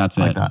 Like that's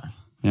it. That.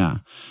 Yeah.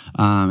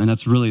 And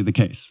that's really the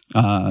case,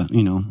 so I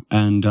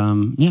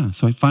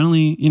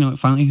finally, it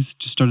finally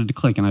just started to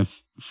click, and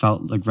I've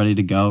felt like ready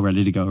to go,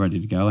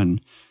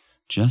 and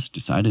just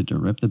decided to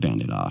rip the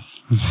Band-Aid off.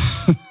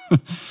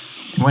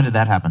 When did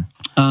that happen?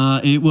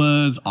 It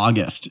was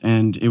August,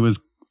 and it was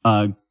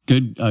a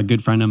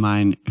good friend of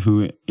mine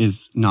who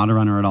is not a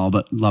runner at all,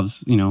 but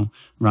loves,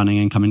 running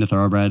and coming to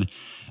Thoroughbred.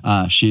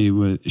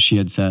 She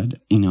had said,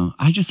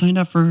 I just signed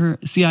up for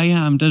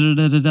CIM,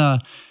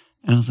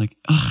 and I was like,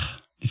 ugh,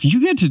 if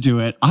you get to do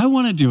it, I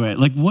want to do it.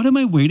 Like, what am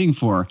I waiting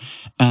for?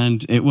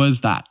 And it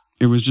was that.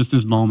 It was just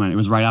this moment. It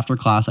was right after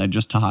class. I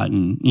just taught,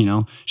 and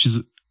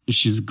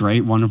she's a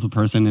great, wonderful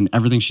person, and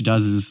everything she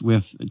does is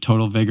with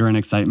total vigor and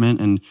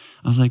excitement. And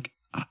I was like,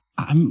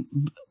 I'm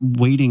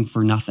waiting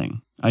for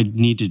nothing. I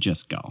need to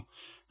just go.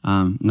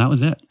 And that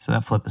was it. So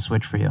that flipped the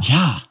switch for you.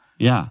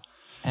 Yeah.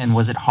 And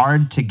was it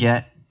hard to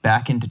get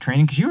back into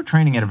training? Because you were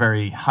training at a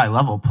very high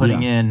level,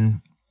 putting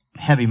in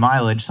heavy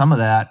mileage, some of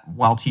that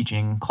while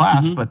teaching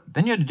class, but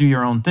then you had to do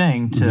your own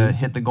thing to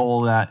hit the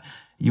goal that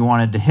you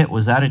wanted to hit.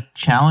 Was that a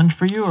challenge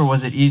for you, or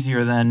was it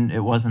easier than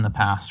it was in the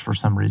past for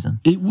some reason?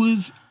 It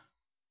was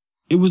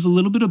a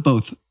little bit of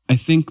both. I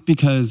think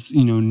because,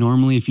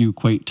 normally if you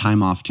equate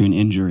time off to an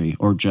injury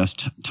or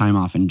just time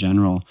off in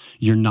general,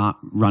 you're not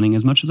running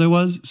as much as I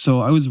was.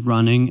 So I was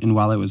running, and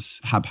while I was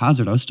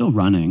haphazard, I was still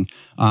running.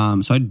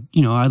 So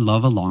I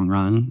love a long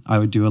run. I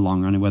would do a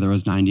long run, whether it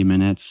was 90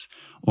 minutes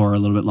or a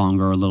little bit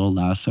longer or a little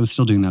less. I was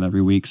still doing that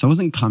every week. So I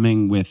wasn't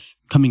coming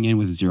in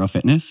with zero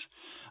fitness.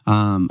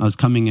 I was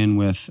coming in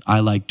with, I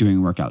like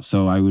doing workouts.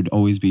 So I would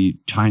always be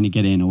trying to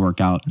get in a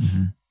workout.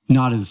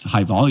 Not as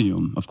high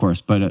volume, of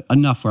course, but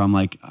enough where I'm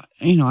like,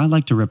 I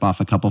like to rip off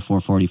a couple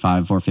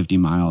 445, 450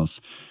 miles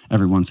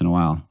every once in a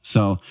while.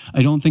 So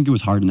I don't think it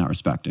was hard in that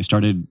respect. I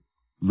started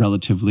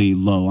relatively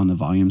low on the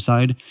volume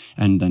side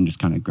and then just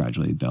kind of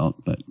gradually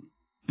built, but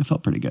it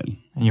felt pretty good.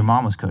 And your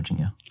mom was coaching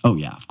you? Oh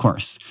yeah, of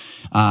course.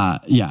 I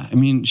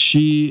mean,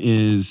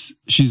 she's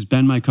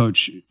been my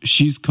coach.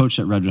 She's coached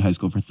at Redwood High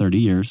School for 30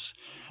 years.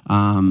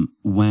 She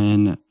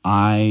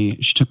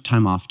took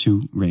time off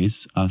to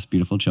raise us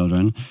beautiful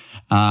children.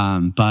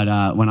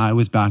 But when I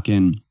was back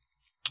in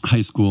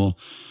high school,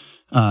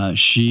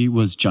 she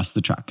was just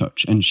the track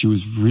coach, and she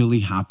was really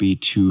happy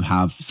to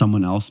have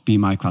someone else be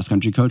my cross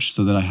country coach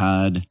so that I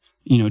had,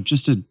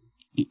 just a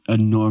a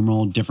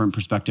normal, different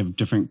perspective,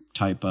 different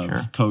type of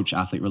Sure.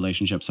 coach-athlete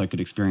relationship, so I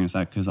could experience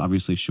that, because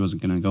obviously she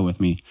wasn't going to go with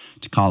me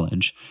to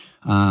college.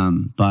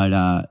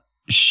 But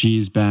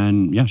she's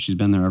been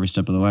there every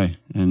step of the way,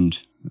 and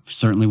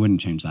certainly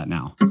wouldn't change that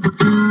now.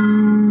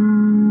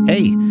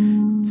 Hey,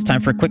 it's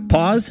time for a quick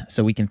pause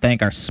so we can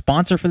thank our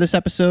sponsor for this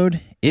episode.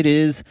 It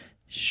is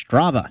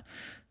Strava.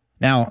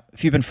 Now,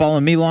 if you've been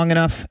following me long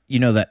enough, you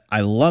know that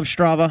I love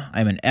Strava.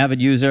 I'm an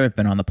avid user. I've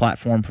been on the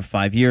platform for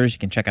 5 years. You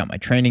can check out my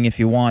training if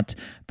you want,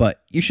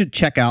 but you should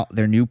check out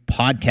their new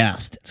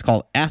podcast. It's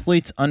called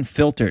Athletes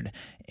Unfiltered,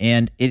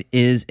 and it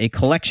is a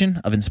collection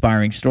of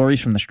inspiring stories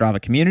from the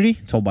Strava community,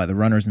 told by the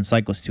runners and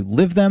cyclists who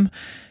live them.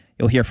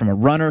 You'll hear from a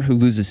runner who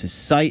loses his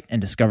sight and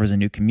discovers a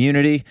new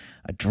community,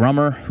 a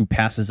drummer who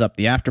passes up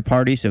the after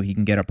party so he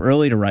can get up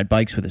early to ride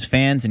bikes with his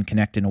fans and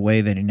connect in a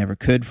way that he never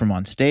could from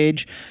on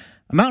stage,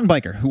 a mountain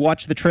biker who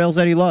watched the trails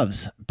that he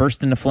loves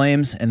burst into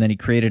flames, and then he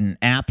created an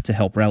app to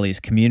help rally his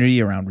community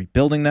around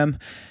rebuilding them.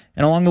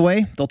 And along the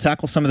way, they'll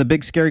tackle some of the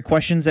big, scary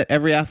questions that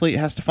every athlete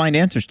has to find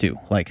answers to,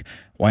 like,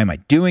 why am I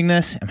doing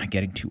this? Am I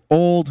getting too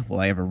old?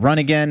 Will I ever run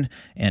again?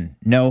 And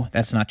no,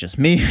 that's not just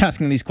me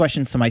asking these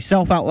questions to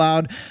myself out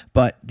loud,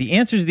 but the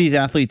answers these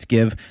athletes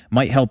give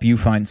might help you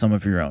find some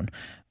of your own.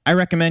 I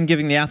recommend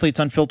giving the Athletes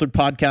Unfiltered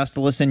podcast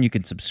a listen. You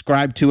can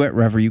subscribe to it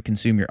wherever you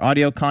consume your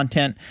audio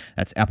content.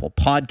 That's Apple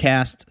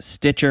Podcasts,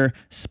 Stitcher,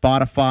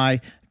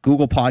 Spotify,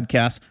 Google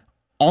Podcasts.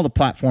 All the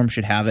platforms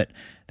should have it.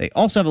 They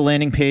also have a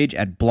landing page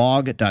at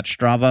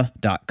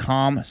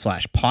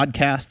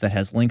blog.strava.com/podcast that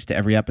has links to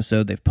every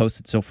episode they've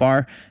posted so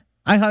far.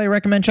 I highly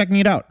recommend checking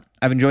it out.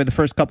 I've enjoyed the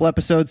first couple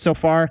episodes so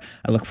far.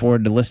 I look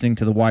forward to listening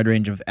to the wide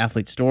range of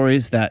athlete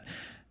stories that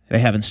they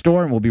have in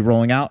store and will be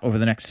rolling out over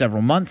the next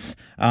several months.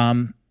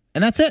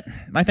 And that's it.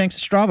 My thanks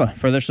to Strava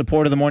for their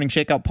support of the Morning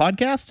Shakeout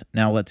podcast.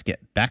 Now let's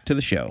get back to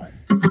the show.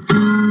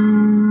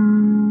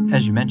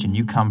 As you mentioned,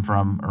 you come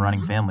from a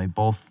running family.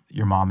 Both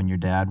your mom and your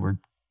dad were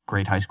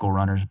great high school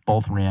runners.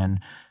 Both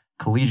ran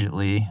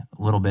collegiately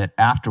a little bit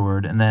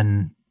afterward. And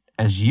then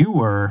as you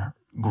were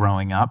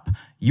growing up,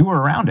 you were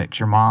around it 'cause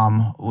your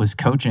mom was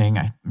coaching.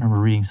 I remember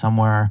reading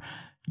somewhere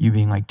you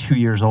being like 2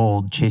 years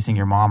old, chasing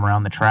your mom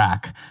around the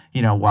track,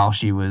 while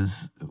she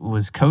was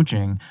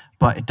coaching.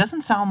 But it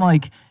doesn't sound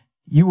like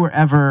you were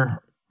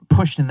ever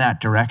pushed in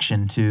that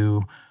direction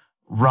to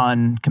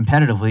run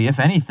competitively. If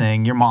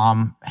anything, your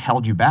mom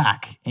held you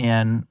back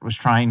and was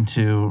trying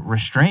to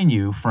restrain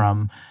you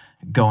from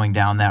going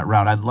down that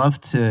route. I'd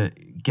love to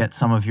get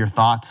some of your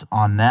thoughts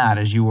on that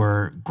as you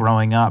were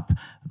growing up,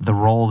 the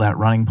role that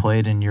running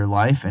played in your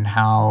life and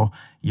how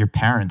your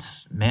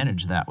parents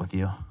managed that with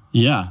you.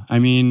 Yeah, I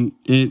mean,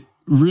 it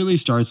really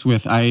starts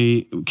with,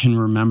 I can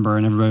remember,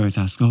 and everybody always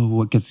asks,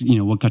 what got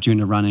you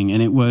into running?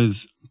 And it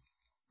was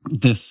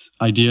this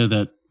idea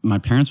that my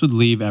parents would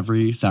leave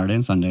every Saturday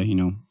and Sunday,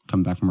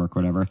 come back from work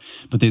or whatever,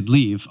 but they'd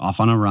leave off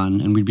on a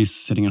run and we'd be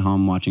sitting at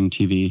home watching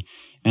TV,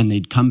 and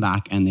they'd come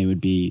back and they would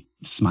be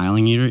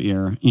smiling ear to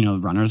ear,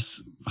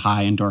 runners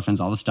high, endorphins,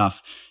 all the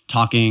stuff,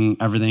 talking,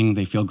 everything.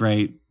 They feel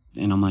great.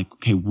 And I'm like,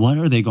 okay, what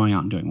are they going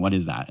out and doing? What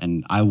is that?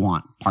 And I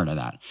want part of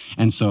that.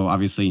 And so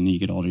obviously, you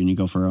get older and you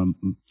go for a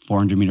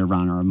 400-meter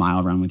run or a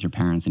mile run with your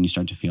parents and you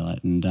start to feel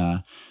it. And so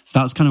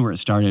that was kind of where it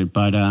started.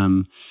 But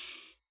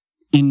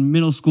in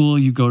middle school,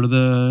 you go to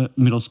the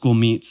middle school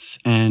meets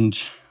and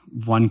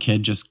one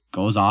kid just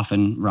goes off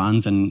and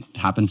runs and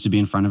happens to be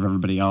in front of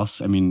everybody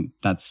else. I mean,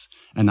 that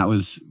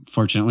was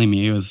fortunately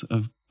me. It was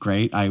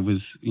great. I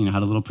was,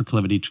 had a little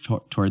proclivity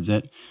towards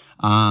it.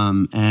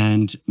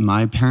 And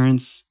my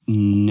parents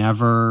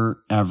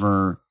never,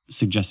 ever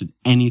suggested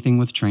anything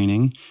with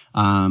training.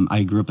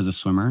 I grew up as a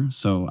swimmer,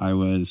 so I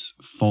was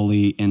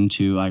fully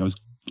into, I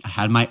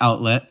had my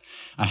outlet.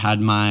 I had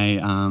my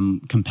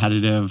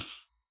competitive,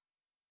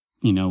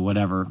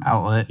 whatever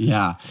outlet.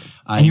 Yeah.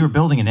 And you were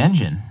building an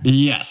engine.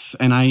 Yes.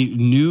 And I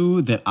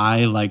knew that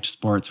I liked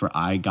sports where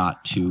I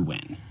got to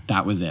win.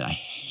 That was it. I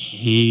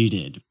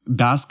hated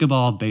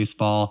basketball,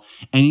 baseball,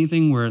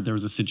 anything where there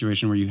was a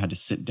situation where you had to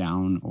sit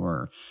down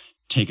or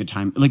take a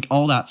time. Like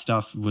all that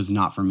stuff was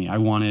not for me. I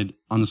wanted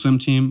on the swim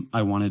team,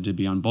 I wanted to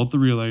be on both the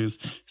relays,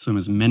 swim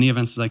as many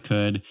events as I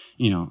could.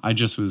 I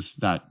just was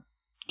that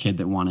kid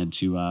that wanted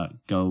to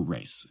go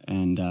race.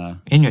 And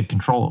you had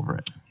control over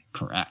it.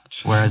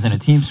 Correct. Whereas in a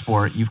team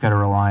sport, you've got to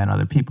rely on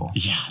other people.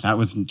 Yeah, that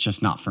was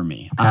just not for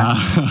me. Okay.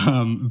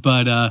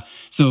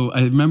 So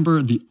I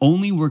remember the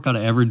only workout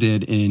I ever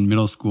did in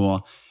middle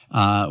school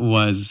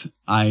was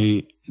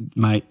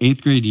my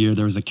 8th grade year,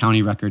 there was a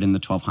county record in the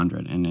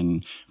 1200. And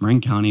in Marin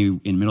County,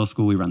 in middle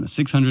school, we run the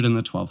 600 and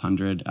the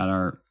 1200 at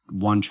our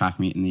one track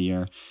meet in the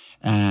year.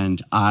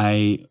 And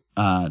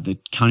the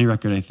county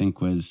record, I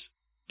think,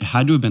 it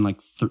had to have been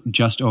like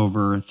just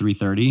over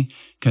 3:30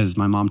 because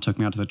my mom took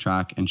me out to the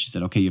track and she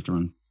said, okay, you have to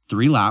run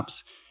 3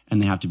 laps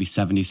and they have to be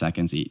 70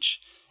 seconds each.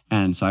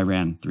 And so I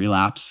ran 3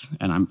 laps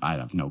and I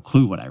have no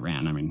clue what I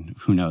ran. I mean,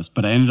 who knows?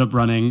 But I ended up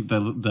running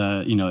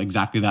the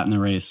exactly that in the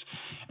race.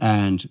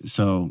 And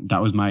so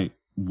that was my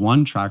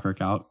one track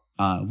workout,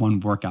 one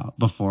workout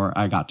before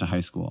I got to high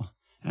school.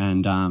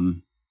 And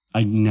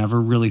I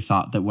never really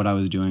thought that what I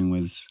was doing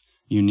was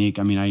unique.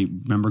 I mean, I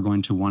remember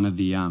going to one of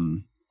the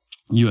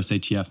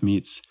USATF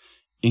meets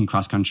in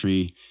cross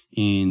country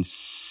in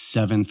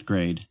 7th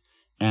grade,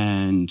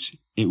 and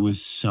it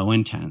was so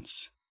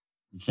intense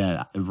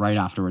that right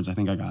afterwards, I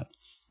think I got,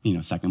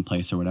 second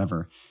place or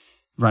whatever.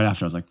 Right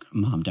after, I was like,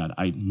 Mom, Dad,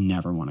 I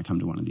never want to come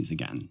to one of these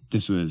again.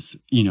 This was,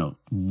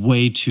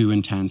 way too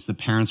intense. The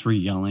parents were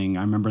yelling.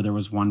 I remember there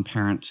was one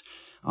parent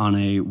on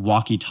a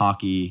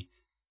walkie-talkie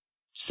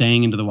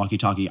saying into the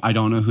walkie-talkie, I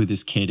don't know who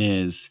this kid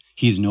is.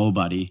 He's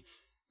nobody.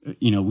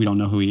 We don't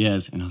know who he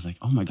is. And I was like,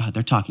 oh my God,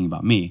 they're talking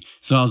about me.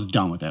 So I was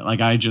done with it. Like,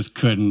 I just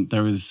couldn't.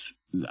 There was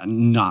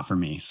not for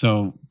me.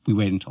 So we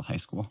waited until high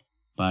school.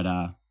 But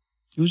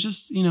it was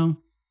just,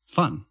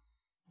 fun.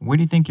 Where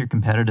do you think your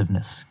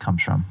competitiveness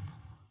comes from?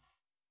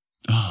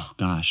 Oh,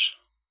 gosh.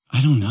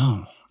 I don't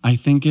know. I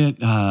think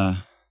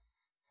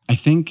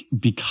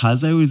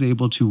because I was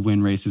able to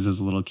win races as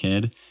a little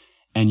kid,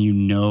 and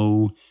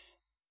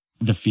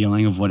the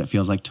feeling of what it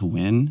feels like to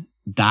win,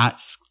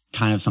 that's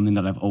kind of something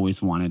that I've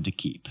always wanted to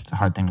keep. It's a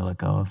hard thing to let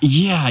go of.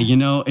 Yeah.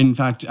 In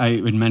fact, I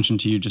had mentioned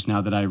to you just now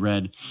that I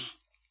read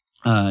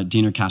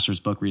Dina Castor's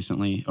book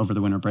recently over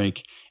the winter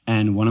break.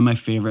 And one of my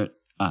favorite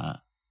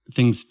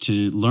things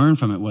to learn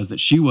from it was that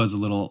she was a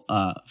little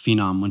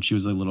phenom when she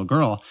was a little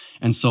girl.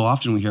 And so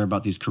often we hear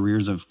about these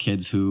careers of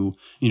kids who,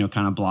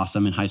 kind of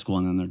blossom in high school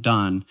and then they're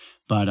done.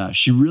 But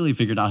she really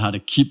figured out how to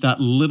keep that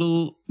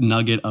little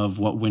nugget of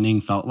what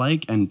winning felt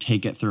like and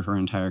take it through her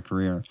entire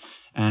career.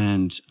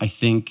 And I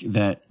think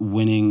that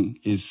winning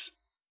is,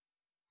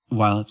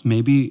 while it's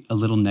maybe a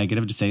little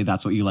negative to say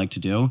that's what you like to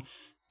do,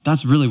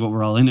 that's really what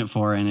we're all in it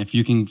for. And if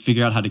you can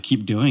figure out how to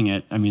keep doing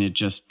it, I mean, it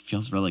just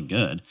feels really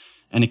good.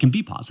 And it can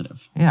be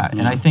positive. Yeah,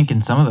 and I think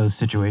in some of those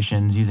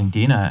situations, using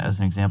Dina as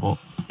an example,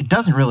 it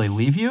doesn't really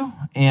leave you,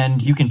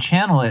 and you can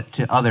channel it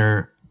to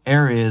other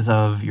areas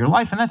of your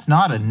life, and that's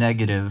not a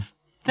negative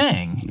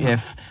thing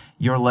if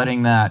you're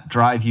letting that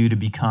drive you to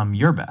become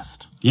your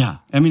best. Yeah,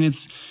 I mean,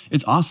 it's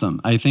awesome.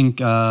 I think,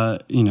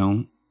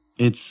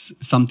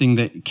 it's something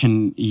that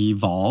can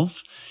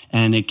evolve,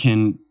 and it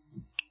can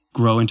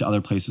grow into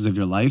other places of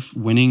your life.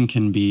 Winning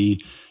can be,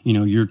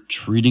 you're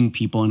treating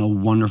people in a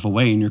wonderful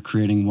way and you're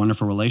creating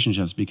wonderful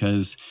relationships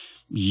because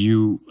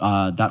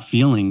that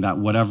feeling, that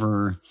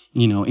whatever,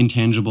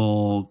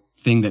 intangible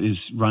thing that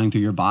is running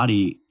through your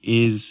body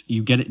is,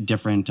 you get it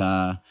different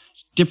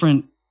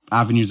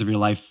avenues of your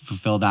life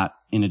fulfill that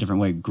in a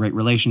different way. Great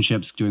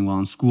relationships, doing well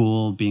in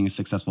school, being a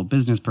successful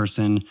business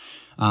person.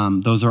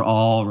 Those are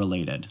all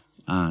related.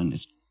 And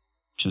it's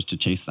just to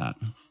chase that.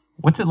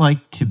 What's it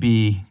like to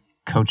be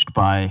coached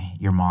by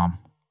your mom?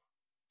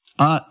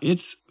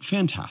 It's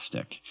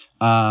fantastic.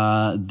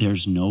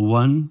 There's no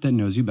one that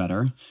knows you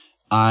better.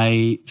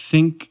 I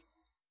think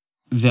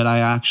that I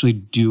actually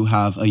do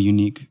have a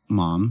unique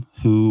mom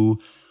who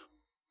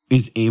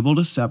is able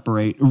to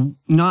separate,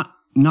 not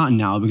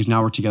now because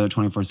now we're together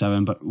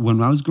 24/7, but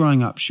when I was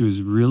growing up, she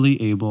was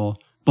really able,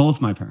 both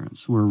my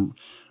parents were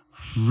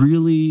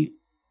really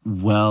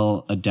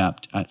well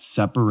adept at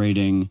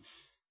separating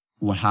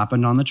what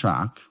happened on the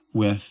track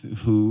with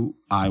who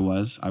I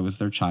was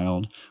their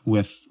child,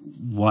 with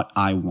what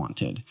I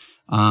wanted.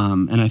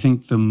 And I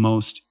think the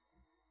most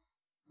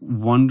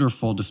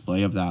wonderful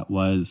display of that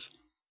was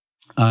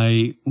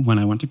when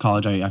I went to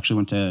college, I actually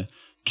went to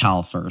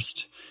Cal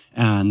first,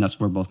 and that's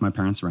where both my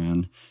parents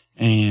ran.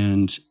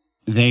 And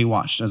they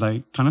watched as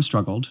I kind of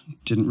struggled,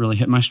 didn't really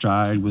hit my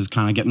stride, was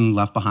kind of getting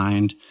left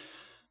behind.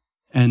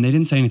 And they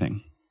didn't say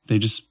anything. They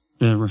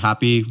were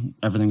happy.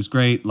 Everything was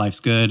great.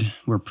 Life's good.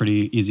 We're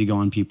pretty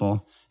easygoing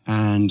people.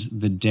 And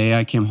the day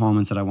I came home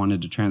and said I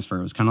wanted to transfer,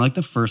 it was kind of like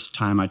the first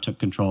time I took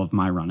control of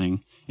my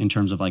running in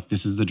terms of like,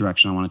 this is the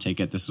direction I want to take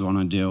it. This is what I'm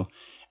going to do.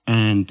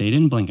 And they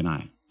didn't blink an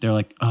eye. They're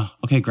like, oh,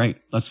 okay, great.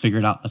 Let's figure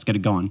it out. Let's get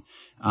it going.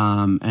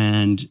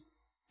 And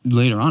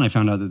later on, I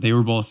found out that they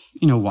were both,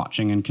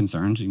 watching and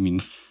concerned. I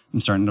mean, I'm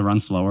starting to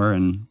run slower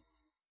and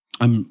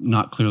I'm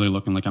not clearly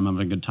looking like I'm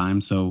having a good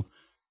time. So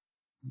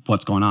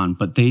what's going on?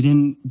 But they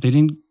didn't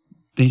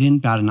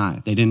bat an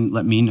eye. They didn't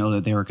let me know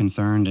that they were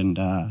concerned. And,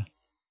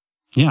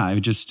 yeah,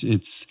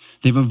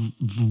 they have a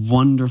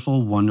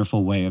wonderful,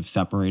 wonderful way of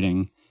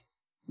separating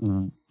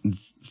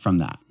from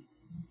that.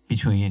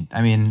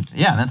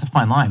 That's a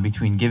fine line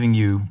between giving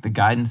you the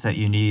guidance that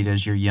you need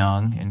as you're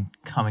young and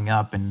coming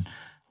up and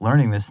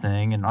learning this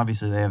thing, and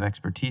obviously they have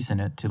expertise in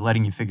it, to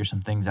letting you figure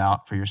some things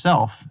out for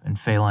yourself and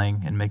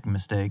failing and making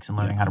mistakes and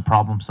learning how to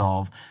problem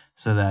solve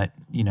so that,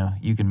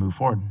 you can move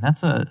forward. I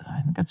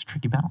think that's a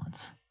tricky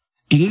balance.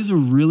 It is a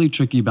really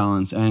tricky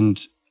balance,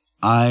 and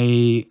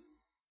I'm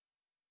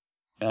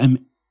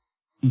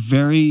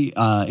very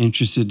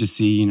interested to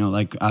see,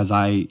 as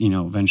I,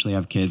 eventually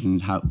have kids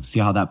and see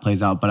how that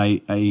plays out. But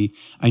I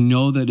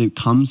know that it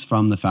comes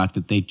from the fact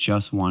that they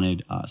just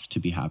wanted us to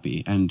be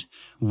happy. And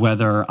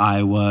whether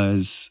I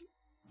was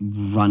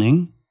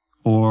running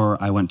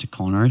or I went to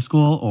culinary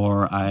school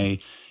or they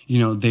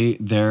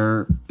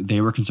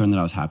were concerned that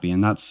I was happy.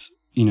 And that's,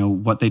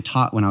 what they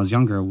taught when I was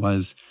younger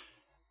was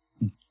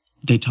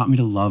they taught me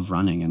to love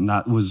running. And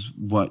that was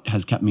what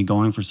has kept me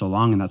going for so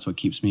long. And that's what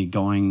keeps me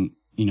going,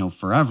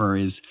 forever,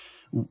 is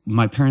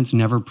my parents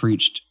never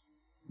preached,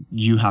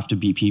 you have to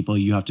beat people,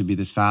 you have to be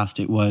this fast.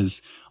 It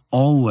was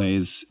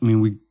always,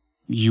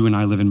 you and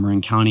I live in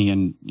Marin County,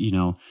 and,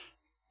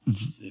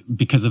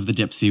 because of the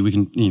Dipsy, we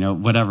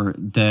can, whatever.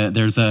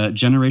 There's a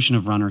generation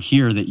of runner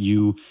here that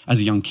you, as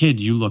a young kid,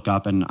 you look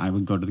up, and I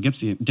would go to the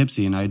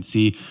Dipsy and I'd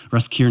see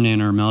Russ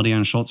Kiernan or Melody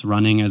Ann Schultz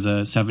running as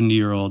a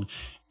 70-year-old.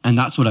 And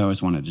that's what I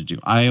always wanted to do.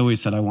 I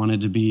always said I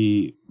wanted to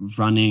be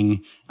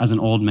running as an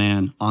old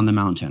man on the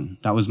mountain.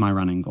 That was my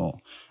running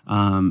goal.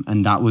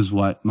 And that was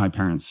what my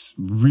parents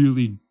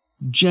really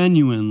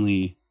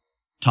genuinely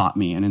taught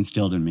me and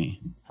instilled in me.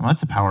 Well,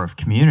 that's the power of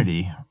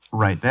community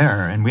right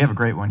there. And we have a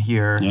great one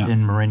here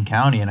in Marin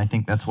County. And I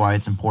think that's why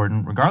it's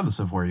important, regardless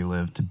of where you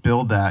live, to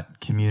build that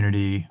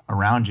community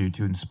around you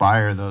to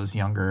inspire those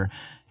younger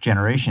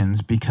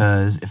generations.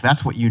 Because if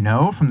that's what you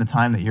know from the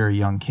time that you're a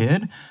young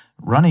kid,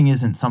 running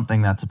isn't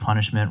something that's a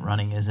punishment.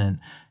 Running isn't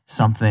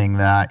something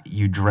that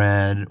you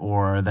dread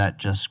or that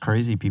just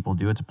crazy people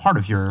do. It's a part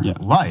of your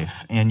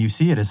life. And you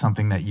see it as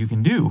something that you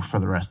can do for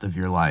the rest of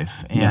your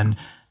life. And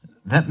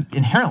that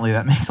inherently,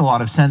 that makes a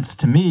lot of sense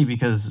to me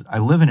because I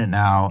live in it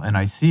now and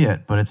I see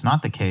it, but it's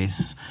not the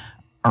case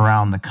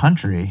around the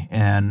country.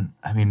 And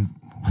wouldn't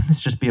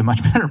this just be a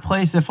much better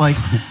place if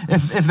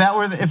that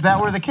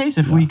were the case,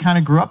 if we kind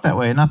of grew up that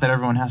way? Not that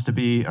everyone has to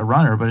be a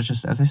runner, but it's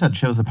just, as I said,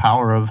 shows the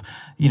power of,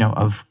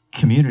 of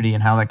community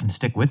and how that can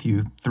stick with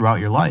you throughout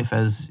your life,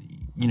 as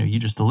you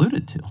just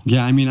alluded to.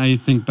 Yeah, I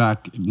think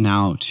back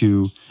now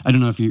to, I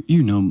don't know if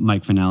you know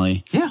Mike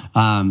Finelli. Yeah.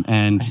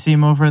 And I see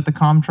him over at the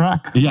Com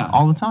Track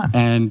all the time.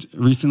 And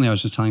recently I was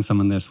just telling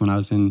someone this, when it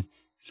was the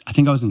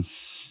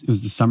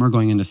summer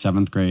going into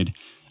 7th grade,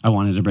 I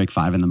wanted to break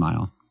 5 in the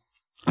mile.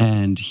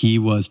 And he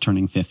was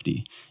turning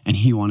 50 and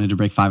he wanted to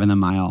break 5 in the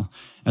mile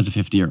as a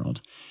 50-year-old.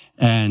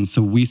 And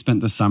so we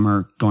spent the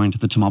summer going to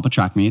the Tamalpa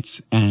track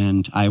meets,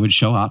 and I would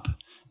show up.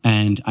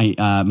 And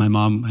my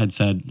mom had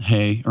said,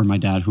 hey, or my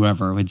dad,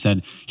 whoever, had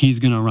said, he's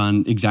going to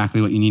run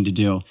exactly what you need to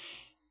do.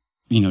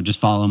 Just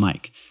follow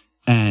Mike.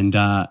 And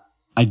I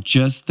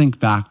just think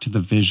back to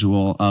the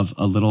visual of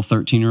a little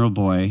 13-year-old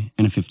boy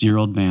and a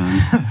 50-year-old man,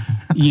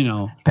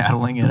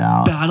 battling it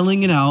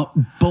out.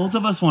 Both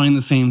of us wanting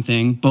the same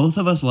thing. Both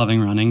of us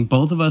loving running.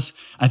 Both of us,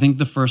 I think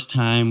the first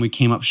time we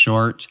came up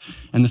short,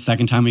 and the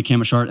second time we came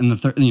up short, and the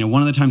third,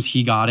 one of the times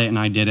he got it and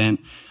I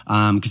didn't,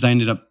 because I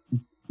ended up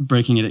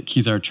breaking it at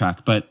Kezar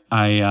Track. But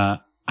I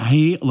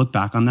look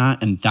back on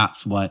that, and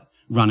that's what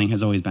running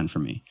has always been for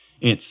me.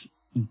 It's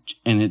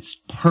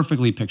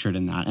perfectly pictured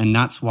in that. And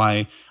that's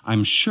why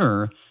I'm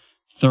sure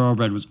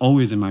Thoroughbred was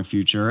always in my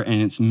future.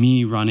 And it's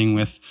me running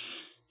with,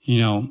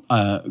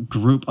 a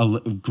group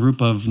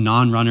of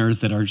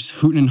non-runners that are just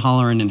hooting and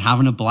hollering and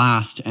having a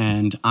blast.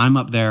 And I'm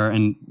up there,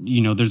 and,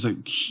 there's a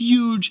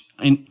huge,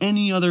 in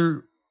any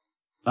other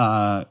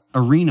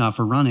arena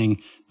for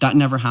running, that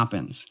never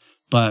happens.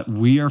 But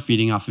we are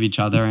feeding off of each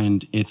other,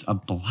 and it's a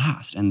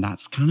blast. And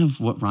that's kind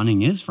of what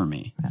running is for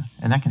me. Yeah.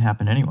 And that can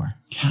happen anywhere.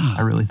 Yeah.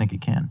 I really think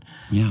it can.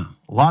 Yeah.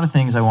 A lot of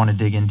things I want to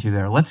dig into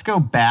there. Let's go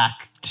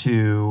back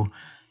to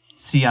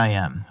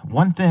CIM.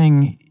 One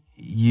thing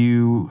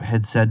you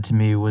had said to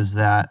me was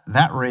that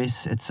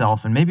race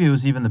itself, and maybe it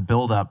was even the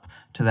build-up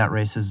to that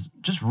race, has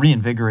just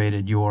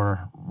reinvigorated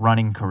your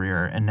running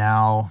career. And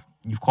now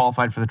you've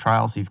qualified for the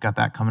trials, so you've got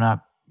that coming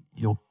up.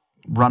 You'll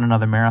run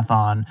another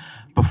marathon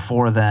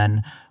before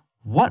then.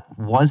 What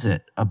was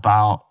it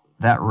about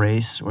that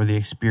race, or the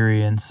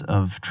experience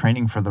of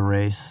training for the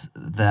race,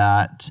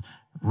 that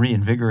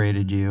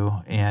reinvigorated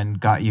you and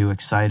got you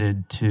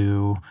excited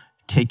to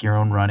take your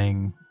own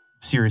running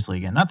seriously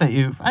again? Not that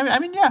you,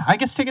 I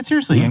guess take it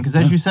seriously again, because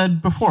as you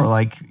said before,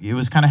 it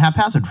was kind of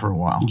haphazard for a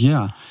while.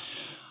 Yeah.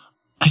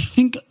 I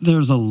think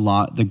there's a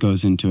lot that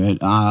goes into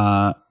it.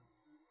 I've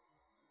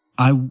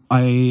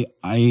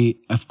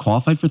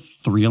qualified for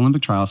 3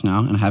 Olympic trials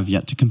now, and I have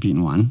yet to compete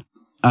in one.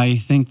 I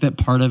think that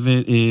part of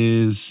it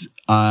is,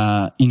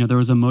 there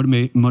was a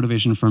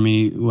motivation for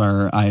me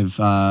where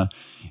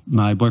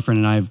my boyfriend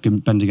and I have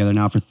been together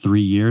now for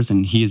 3 years,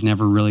 and he has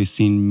never really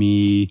seen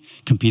me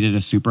compete at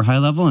a super high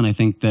level. And I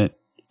think that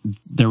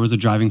there was a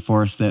driving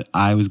force that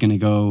I was going to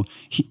go.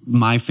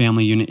 My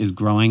family unit is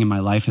growing and my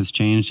life has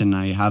changed, and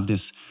I have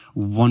this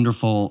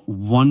wonderful,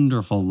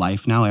 wonderful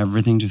life now.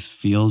 Everything just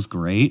feels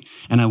great.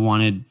 And I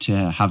wanted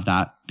to have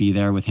that be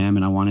there with him,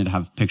 and I wanted to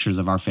have pictures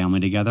of our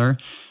family together.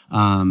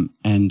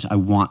 And I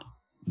want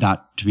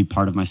that to be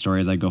part of my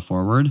story as I go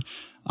forward.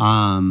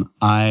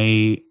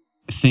 I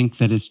think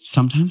that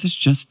sometimes it's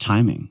just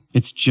timing.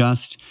 It's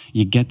just,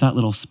 you get that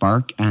little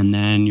spark, and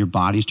then your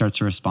body starts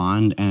to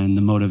respond, and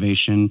the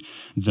motivation,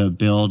 the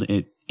build,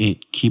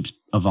 it keeps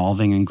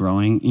evolving and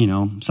growing.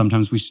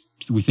 Sometimes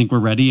we think we're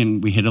ready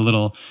and we hit a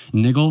little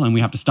niggle and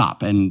we have to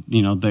stop, and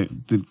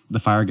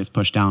the fire gets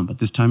pushed down. But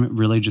this time it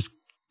really just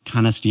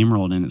kind of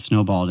steamrolled and it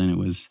snowballed,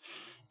 and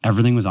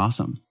everything was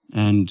awesome.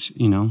 And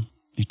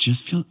it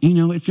just feels,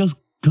 it feels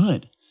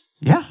good.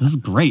 Yeah. This is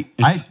great.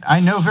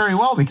 I know very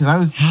well because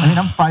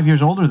I'm 5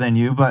 years older than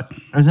you, but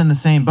I was in the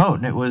same boat.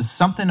 And it was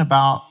something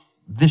about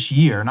this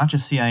year, not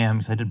just CIM,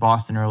 because I did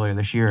Boston earlier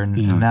this year.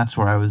 And that's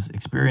where I was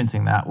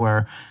experiencing that,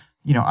 where,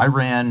 I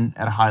ran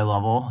at a high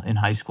level in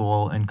high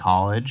school and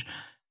college,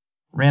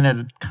 ran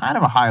at kind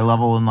of a high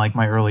level in like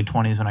my early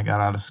 20s when I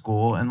got out of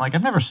school. And like,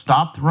 I've never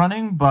stopped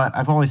running, but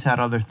I've always had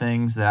other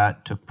things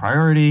that took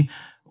priority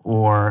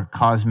or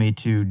caused me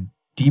to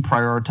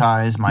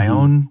deprioritize my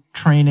own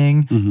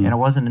training. And it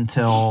wasn't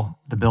until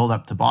the build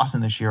up to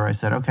Boston this year I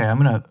said, okay,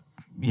 I'm going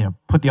to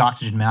put the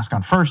oxygen mask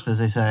on first, as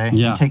they say,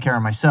 and take care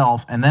of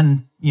myself, and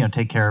then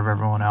take care of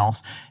everyone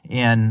else.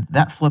 And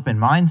that flip in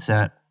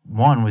mindset,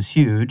 one, was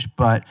huge,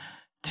 but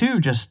two,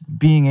 just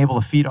being able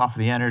to feed off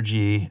the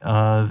energy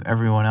of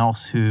everyone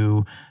else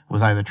who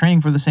was either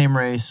training for the same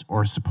race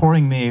or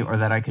supporting me, or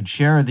that I could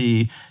share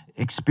the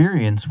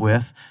experience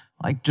with,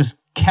 like, just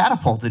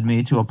catapulted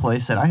me to a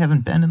place that I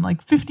haven't been in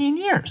like 15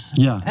 years.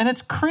 Yeah. And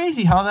it's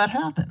crazy how that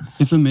happens.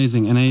 It's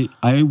amazing. And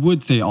I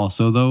would say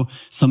also, though,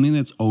 something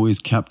that's always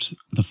kept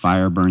the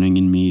fire burning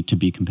in me to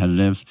be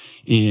competitive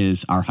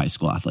is our high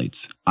school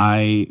athletes.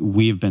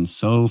 We have been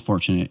so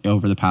fortunate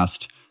over the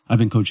past, I've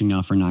been coaching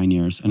now for 9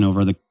 years, and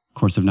over the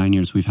course of 9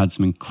 years, we've had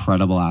some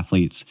incredible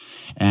athletes.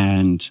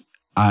 And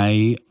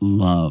I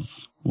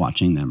love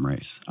watching them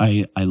race.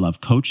 I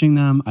love coaching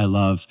them. I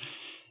love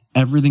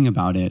everything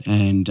about it,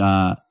 and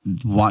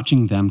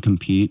watching them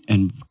compete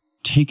and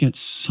take it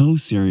so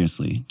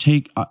seriously.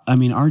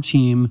 Our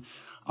team,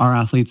 our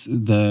athletes,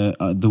 the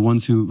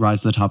ones who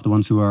rise to the top, the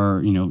ones who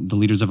are, the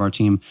leaders of our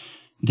team,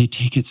 they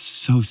take it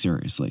so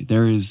seriously.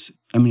 It's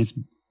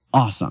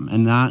awesome.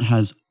 And that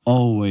has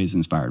always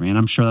inspired me. And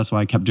I'm sure that's why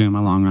I kept doing my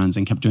long runs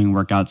and kept doing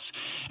workouts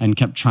and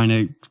kept trying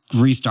to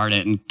restart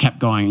it and kept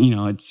going.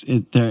 It's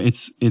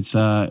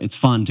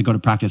fun to go to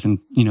practice. And,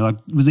 I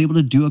was able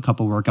to do a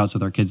couple workouts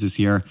with our kids this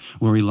year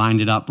where we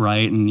lined it up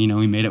right and,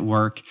 we made it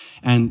work.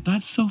 And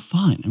that's so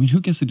fun.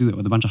 Who gets to do that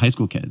with a bunch of high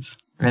school kids?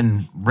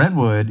 And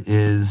Redwood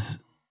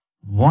is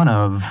one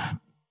of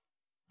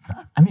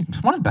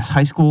the best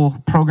high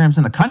school programs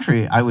in the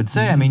country, I would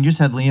say. You just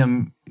had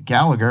Liam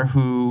Gallagher,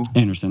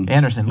 Anderson.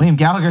 Liam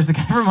Gallagher's the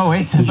guy from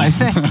Oasis, I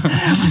think.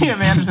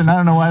 Liam Anderson, I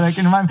don't know why that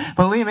came to mind.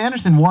 But Liam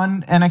Anderson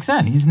won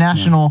NXN. He's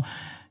national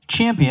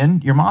champion.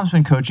 Your mom's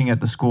been coaching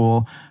at the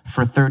school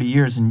for 30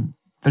 years, and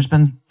there's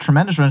been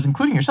tremendous runners,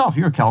 including yourself.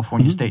 You were a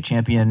California state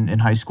champion in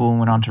high school and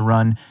went on to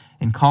run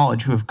in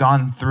college, who have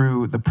gone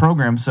through the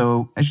program.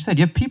 So, as you said,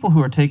 you have people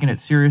who are taking it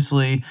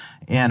seriously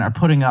and are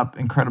putting up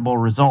incredible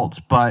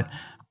results. But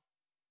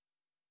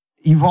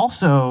you've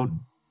also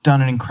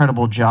done an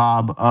incredible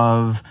job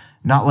of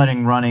not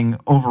letting running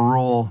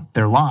overrule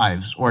their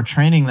lives, or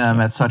training them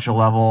at such a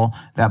level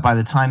that by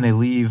the time they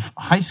leave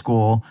high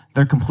school,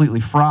 they're completely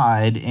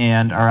fried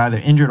and are either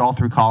injured all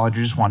through college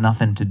or just want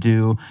nothing to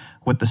do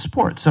with the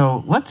sport.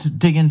 So let's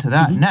dig into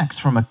that next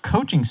from a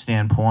coaching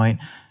standpoint.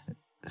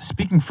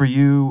 Speaking for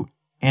you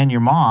and your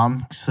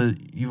mom, so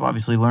you've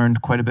obviously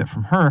learned quite a bit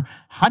from her.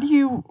 How do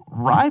you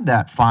ride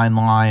that fine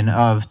line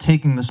of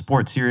taking the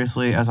sport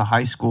seriously as a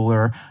high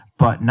schooler,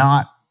 but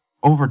not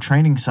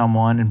overtraining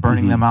someone and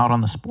burning them out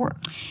on the sport?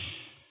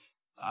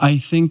 I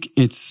think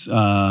it's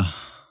a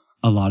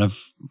lot of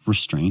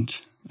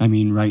restraint.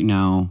 Right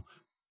now,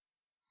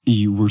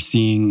 we're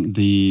seeing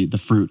the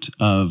fruit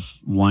of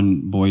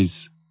one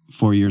boy's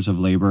 4 years of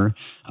labor,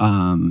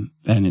 and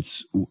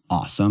it's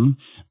awesome.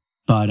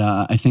 But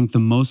I think the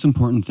most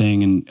important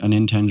thing and an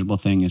intangible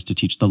thing is to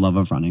teach the love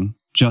of running.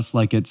 Just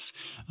like it's,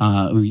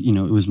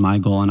 it was my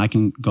goal, and I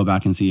can go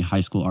back and see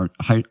high school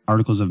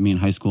articles of me in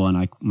high school, and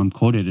I'm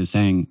quoted as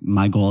saying,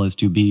 my goal is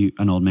to be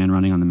an old man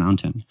running on the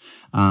mountain.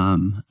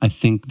 I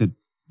think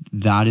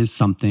that is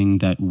something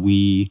that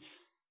we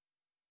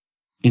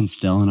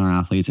instill in our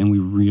athletes, and we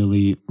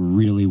really,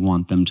 really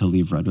want them to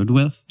leave Redwood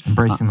with.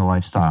 Embracing the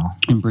lifestyle.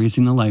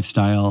 Embracing the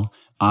lifestyle.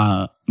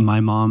 My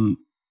mom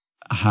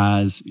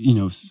has,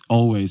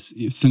 always,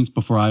 since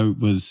before I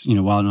was,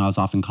 while I was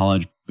off in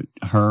college, but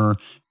her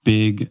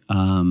big,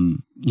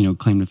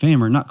 claim to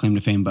fame, or not claim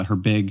to fame, but her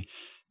big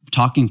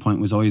talking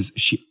point was always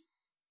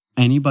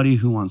anybody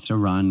who wants to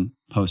run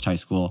post high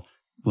school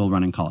will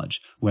run in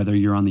college, whether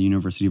you're on the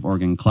University of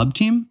Oregon club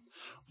team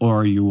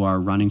or you are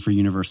running for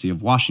University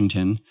of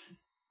Washington,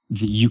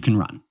 you can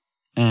run.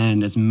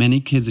 And as many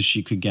kids as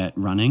she could get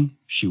running,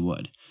 she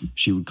would.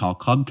 She would call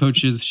club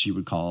coaches. She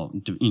would call,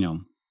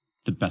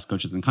 the best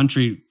coaches in the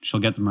country.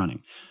 She'll get them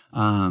running.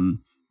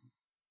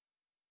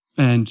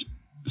 And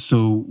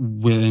so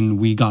when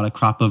we got a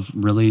crop of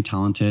really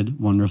talented,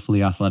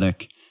 wonderfully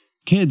athletic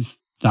kids,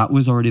 that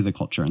was already the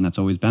culture, and that's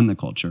always been the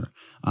culture.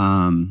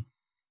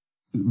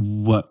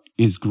 What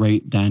is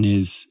great then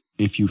is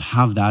if you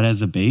have that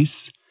as a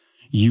base,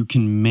 you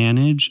can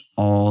manage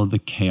all the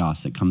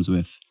chaos that comes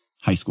with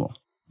high school,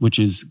 which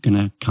is going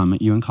to come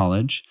at you in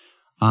college.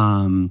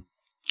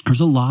 There's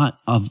a lot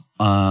of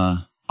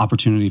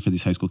opportunity for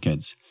these high school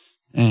kids.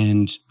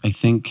 And I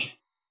think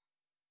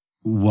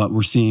what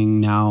we're seeing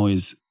now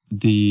is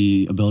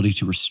the ability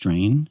to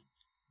restrain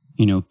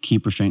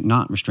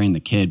not restrain the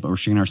kid, but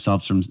restrain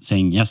ourselves from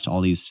saying yes to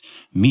all these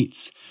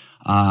meets.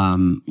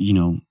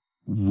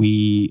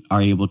 We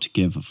are able to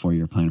give a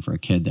 4-year plan for a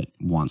kid that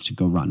wants to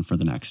go run for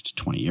the next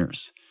 20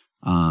 years.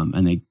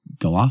 And they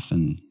go off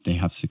and they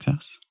have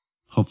success,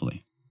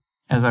 hopefully.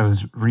 As I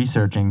was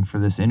researching for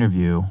this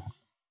interview,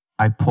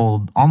 I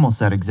pulled almost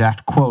that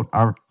exact quote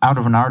out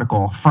of an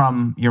article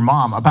from your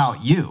mom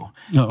about you,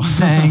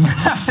 saying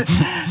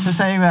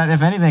that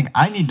if anything,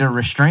 I need to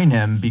restrain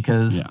him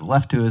because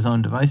left to his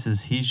own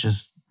devices, he's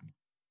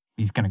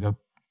going to go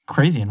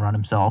crazy and run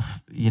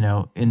himself,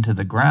 into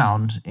the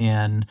ground.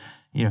 And,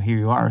 here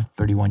you are,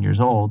 31 years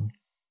old,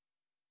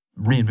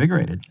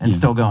 reinvigorated and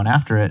still going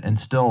after it and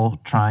still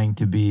trying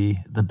to be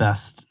the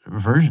best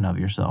version of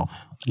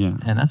yourself. Yeah.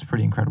 And that's a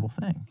pretty incredible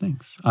thing.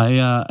 Thanks.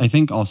 I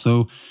think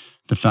also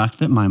the fact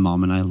that my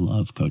mom and I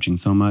love coaching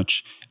so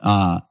much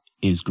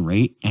is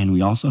great. And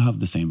we also have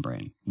the same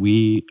brain.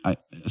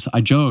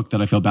 I joke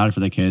that I feel bad for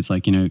the kids.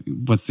 Like,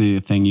 what's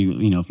the thing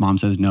if mom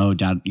says no,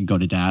 dad, you go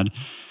to dad.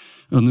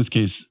 Well, in this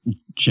case,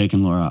 Jake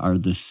and Laura are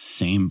the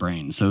same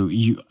brain. So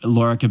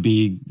Laura could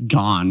be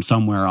gone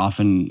somewhere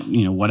off in,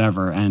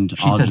 whatever. And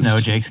she says no,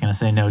 Jake's going to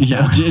say no too.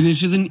 Yeah,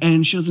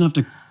 and she doesn't have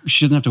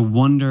to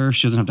wonder.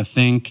 She doesn't have to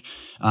think.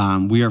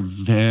 We are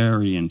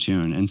very in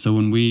tune. And so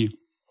when we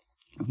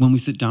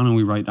sit down and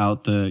we write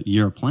out the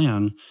year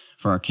plan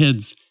for our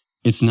kids,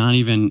 it's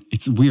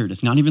weird.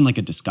 It's not even like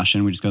a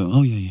discussion. We just go,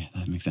 oh yeah,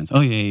 that makes sense.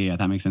 Oh yeah,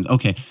 that makes sense.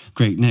 Okay,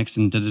 great. Next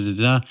and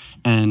da.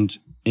 And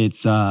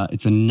it's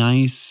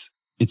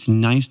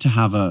nice to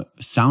have a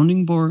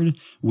sounding board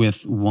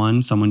with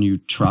someone you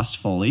trust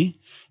fully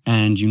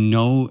and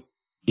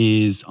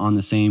is on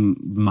the same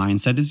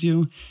mindset as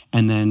you.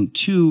 And then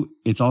 2,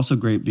 it's also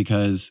great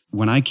because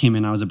when I came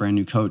in, I was a brand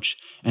new coach.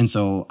 And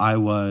so I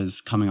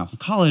was coming off of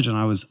college and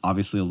I was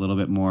obviously a little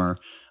bit more,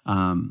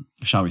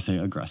 shall we say,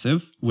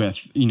 aggressive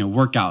with,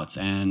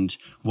 workouts and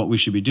what we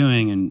should be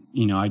doing. And,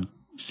 I'd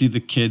see the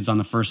kids on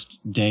the first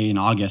day in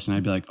August and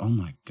I'd be like, oh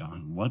my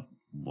God,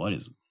 what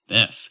is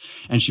this?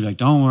 And she'd be like,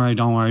 don't worry.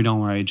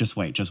 Just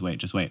wait.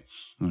 And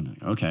I'm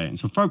like, okay. And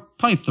so for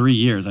probably 3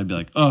 years, I'd be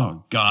like,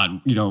 oh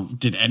God,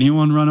 did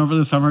anyone run over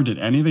the summer? Did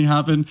anything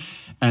happen?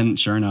 And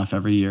sure enough,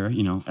 every year,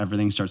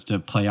 everything starts to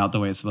play out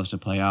the way it's supposed to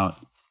play out.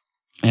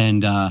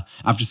 And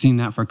after seeing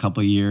that for a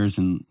couple of years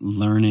and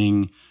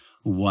learning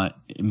what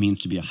it means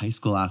to be a high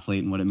school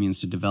athlete and what it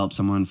means to develop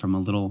someone from a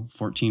little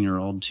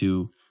 14-year-old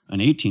to an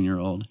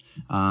 18-year-old,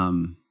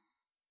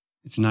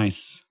 it's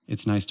nice.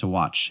 It's nice to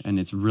watch. And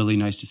it's really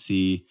nice to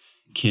see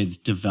kids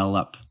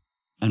develop.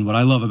 And what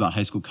I love about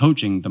high school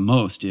coaching the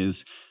most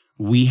is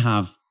we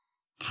have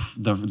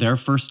their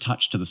first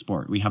touch to the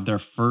sport. We have their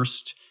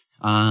first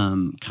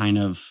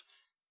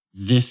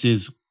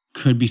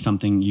could be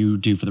something you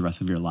do for the rest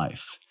of your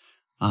life.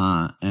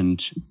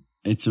 And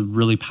it's a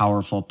really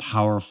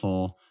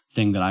powerful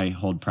thing that I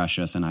hold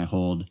precious and I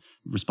hold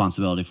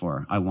responsibility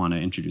for. I want to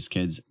introduce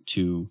kids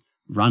to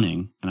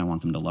running and I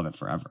want them to love it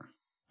forever.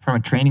 From a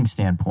training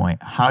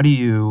standpoint, how do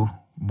you,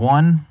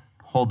 1,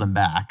 hold them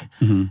back,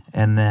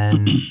 and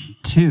then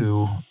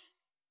 2,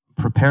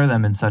 prepare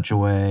them in such a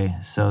way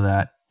so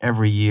that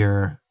every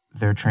year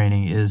their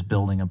training is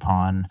building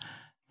upon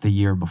the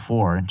year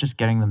before and just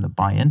getting them to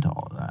buy into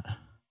all of that?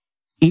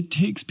 It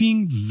takes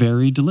being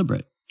very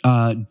deliberate.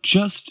 And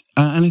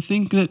I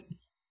think that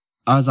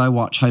as I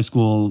watch high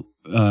school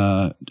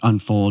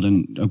unfold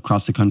and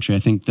across the country, I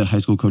think that high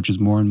school coaches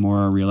more and more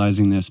are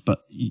realizing this,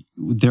 but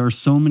there are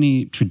so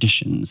many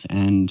traditions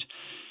and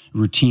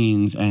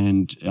routines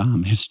and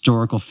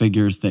historical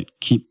figures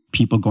that keep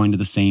people going to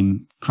the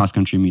same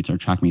cross-country meets or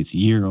track meets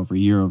year over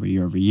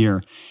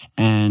year.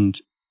 And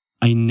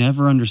I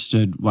never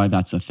understood why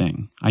that's a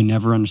thing. I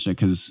never understood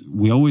because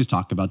we always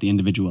talk about the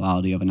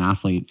individuality of an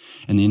athlete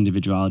and the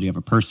individuality of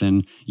a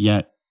person,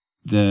 yet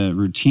the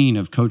routine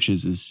of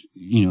coaches is,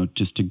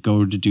 just to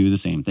go to do the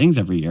same things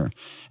every year.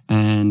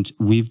 And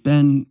we've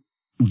been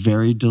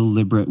very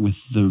deliberate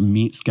with the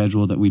meet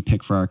schedule that we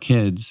pick for our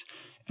kids.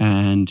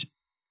 And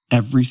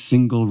every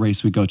single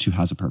race we go to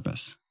has a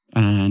purpose.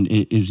 And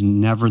it is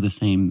never the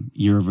same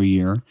year over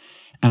year.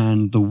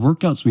 And the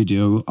workouts we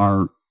do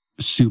are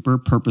super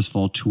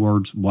purposeful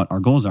towards what our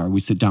goals are. We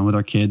sit down with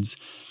our kids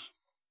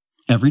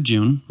every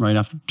June, right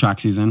after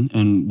track season,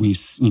 and we,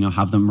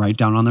 have them write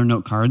down on their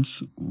note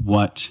cards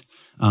what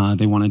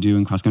they want to do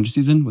in cross country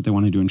season, what they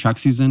want to do in track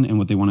season, and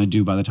what they want to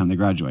do by the time they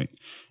graduate.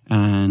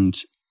 And,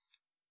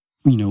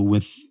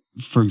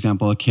 for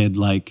example, a kid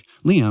like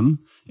Liam,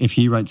 if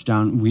he writes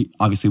down, we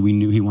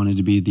knew he wanted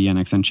to be the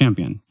NXN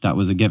champion. That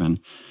was a given.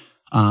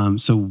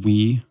 So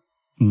we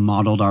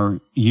modeled our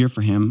year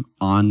for him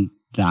on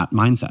that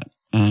mindset.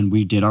 And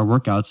we did our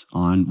workouts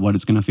on what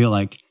it's going to feel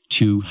like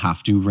to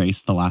have to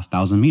race the last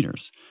 1,000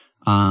 meters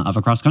of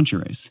a cross country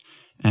race.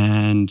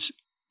 And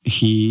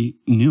he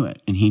knew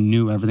it, and he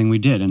knew everything we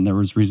did. And there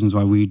was reasons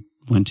why we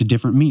went to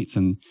different meets.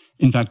 And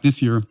in fact,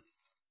 this year,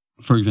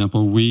 for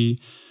example, his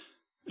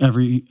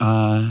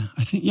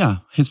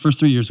first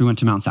 3 years we went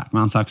to Mount Sac.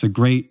 Mount Sac's a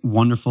great,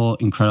 wonderful,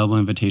 incredible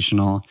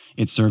invitational.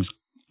 It serves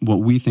what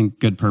we think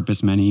good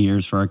purpose many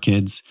years for our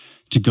kids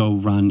to go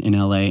run in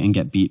LA and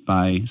get beat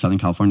by Southern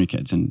California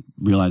kids and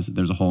realize that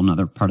there's a whole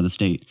nother part of the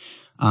state.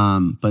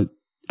 But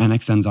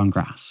NXN's on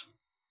grass,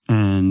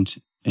 and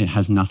it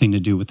has nothing to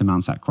do with the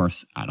Mount Sac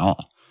course at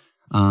all.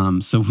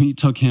 So we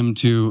took him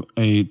to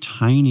a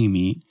tiny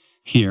meet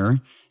here,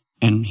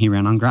 and he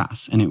ran on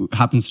grass. And it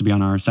happens to be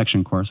on our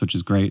section course, which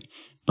is great.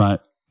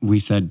 But we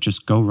said,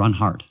 just go run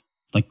hard.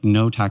 Like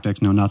no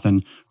tactics, no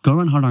nothing. Go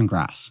run hard on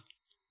grass,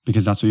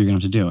 because that's what you're going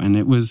to have to do. And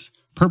it was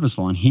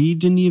purposeful. And he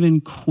didn't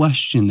even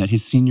question that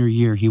his senior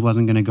year, he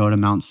wasn't going to go to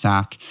Mount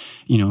Sac,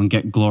 and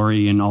get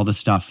glory and all this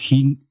stuff.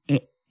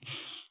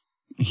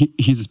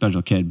 He's a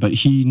special kid, but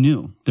he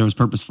knew there was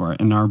purpose for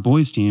it. And our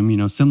boys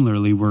team,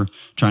 similarly, we're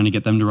trying to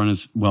get them to run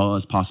as well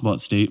as possible at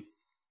state.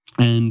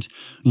 And,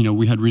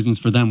 we had reasons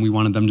for them. We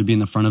wanted them to be in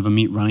the front of a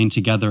meet running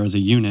together as a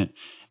unit.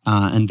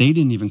 And they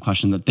didn't even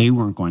question that they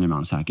weren't going to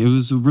Mount Sac. It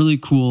was a really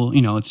cool,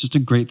 it's just a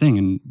great thing.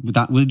 And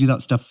we do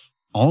that stuff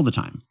all the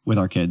time with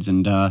our kids.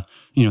 And,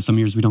 some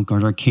years we don't go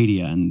to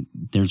Arcadia, and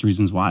there's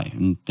reasons why.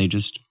 And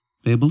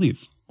they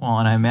believe. Well,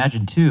 and I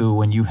imagine too,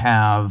 when you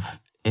have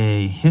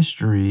a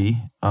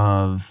history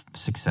of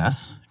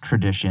success,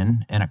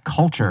 tradition, and a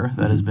culture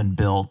that has been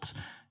built,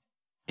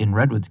 in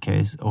Redwood's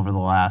case, over the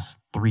last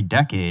 3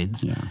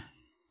 decades,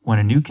 when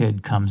a new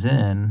kid comes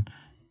in,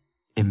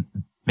 it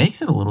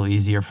makes it a little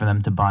easier for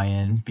them to buy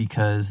in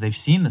because they've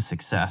seen the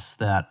success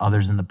that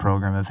others in the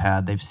program have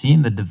had. They've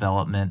seen the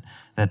development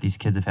that these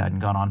kids have had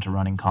and gone on to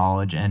running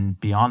college. And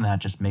beyond that,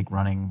 just make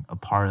running a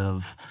part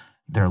of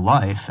their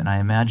life. And I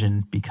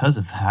imagine because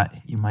of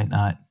that, you might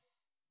not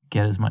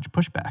get as much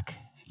pushback.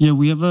 Yeah,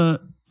 we have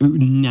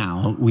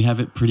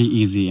it pretty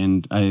easy.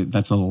 And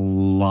that's a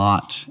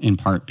lot in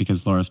part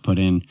because Laura's put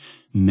in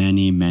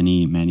many,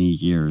 many, many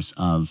years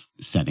of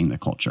setting the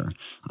culture.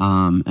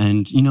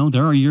 And,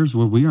 there are years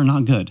where we are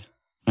not good.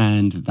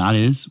 And that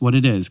is what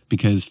it is,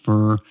 because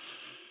for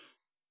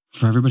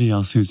everybody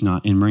else who's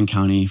not in Marin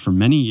County, for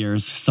many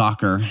years,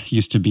 soccer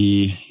used to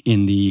be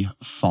in the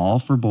fall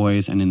for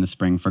boys and in the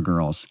spring for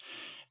girls.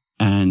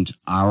 And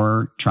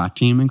our track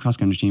team and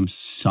cross-country team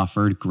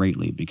suffered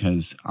greatly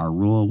because our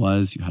rule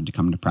was you had to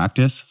come to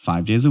practice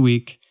 5 days a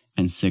week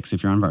and 6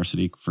 if you're on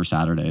varsity for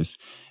Saturdays.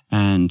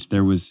 And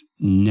there was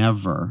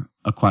never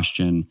a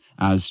question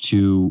as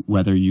to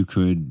whether you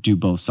could do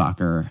both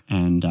soccer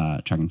and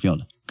track and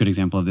field. Good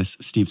example of this,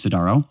 Steve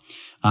Sidaro.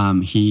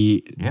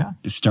 He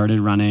started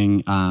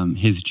running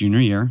his junior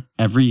year.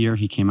 Every year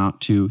he came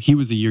out he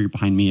was a year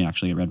behind me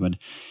actually at Redwood.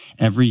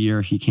 Every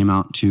year he came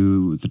out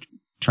to the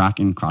track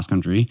and cross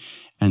country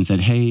and said,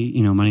 hey,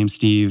 my name's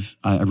Steve.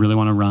 I really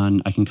want to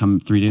run. I can come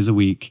 3 days a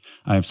week.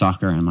 I have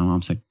soccer. And my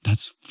mom said,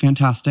 that's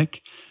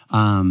fantastic.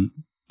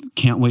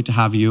 Can't wait to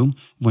have you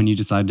when you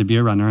decide to be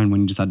a runner and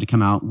when you decide to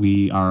come out.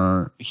 We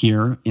are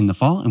here in the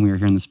fall and we are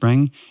here in the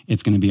spring.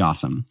 It's going to be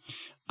awesome.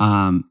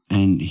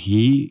 And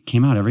he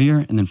came out every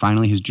year. And then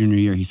finally his junior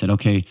year, he said,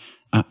 okay,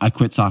 I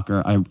quit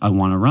soccer. I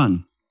want to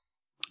run.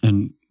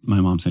 And my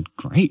mom said,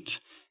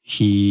 great.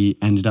 He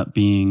ended up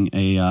being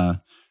a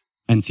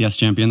NCS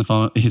champion,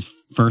 his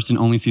first and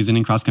only season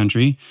in cross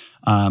country.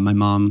 My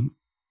mom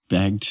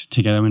begged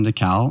to get him into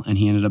Cal, and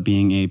he ended up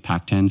being a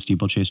Pac-10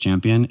 steeplechase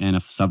champion and a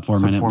sub-4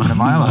 minute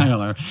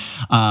miler.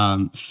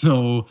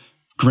 So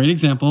great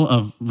example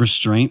of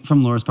restraint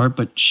from Laura's part,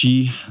 but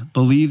she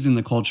believes in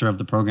the culture of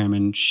the program,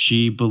 and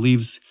she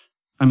believes,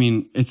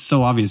 it's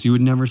so obvious. You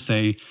would never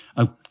say,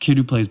 a kid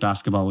who plays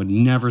basketball would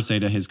never say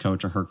to his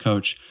coach or her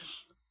coach,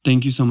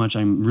 thank you so much.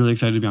 I'm really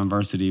excited to be on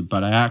varsity,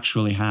 but I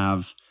actually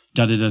have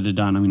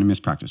da-da-da-da-da, and I'm going to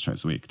miss practice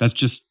twice a week. That's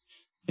just,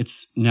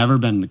 it's never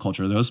been the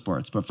culture of those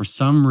sports. But for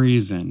some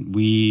reason,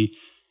 we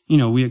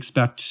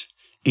expect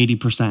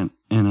 80%.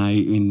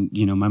 And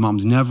my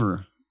mom's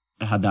never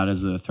had that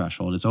as a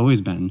threshold. It's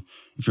always been,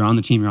 if you're on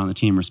the team, you're on the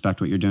team.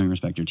 Respect what you're doing,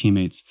 respect your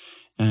teammates.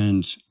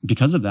 And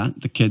because of that,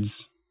 the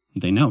kids,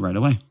 they know right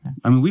away.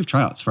 We have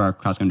tryouts for our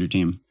cross-country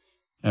team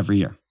every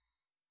year.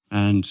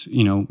 And,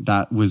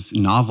 that was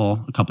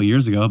novel a couple of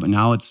years ago, but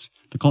now it's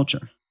the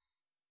culture.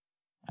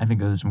 I think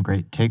those are some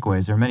great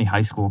takeaways. There are many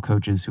high school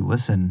coaches who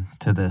listen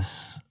to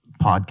this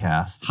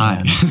podcast.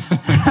 Hi.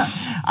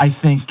 I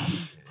think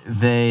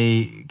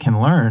they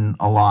can learn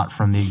a lot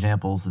from the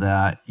examples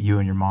that you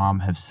and your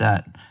mom have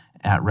set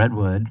at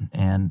Redwood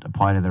and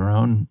apply to their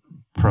own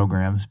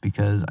programs,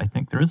 because I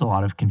think there is a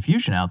lot of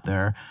confusion out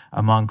there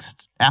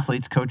amongst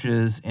athletes,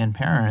 coaches, and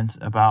parents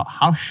about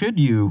how should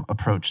you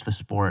approach the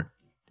sport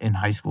in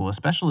high school,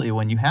 especially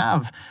when you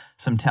have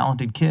some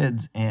talented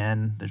kids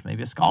and there's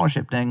maybe a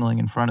scholarship dangling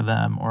in front of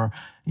them or,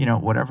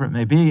 whatever it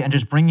may be. And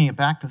just bringing it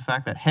back to the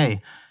fact that,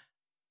 hey,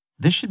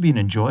 this should be an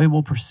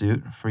enjoyable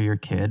pursuit for your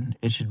kid.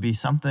 It should be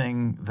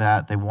something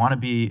that they want to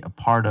be a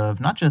part of,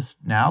 not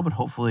just now, but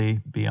hopefully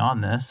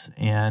beyond this.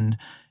 And,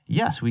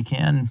 yes, we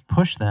can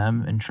push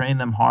them and train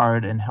them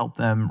hard and help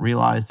them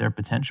realize their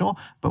potential.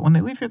 But when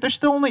they leave here, they're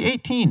still only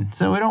 18.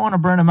 So we don't want to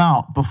burn them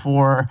out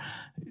before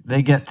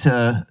they get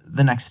to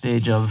the next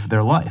stage of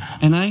their life.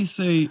 And I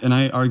say, and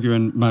I argue,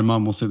 and my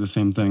mom will say the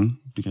same thing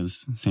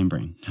because same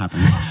brain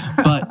happens.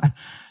 But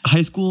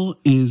high school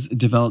is a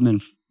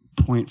development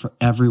point for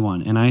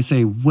everyone. And I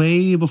say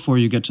way before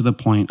you get to the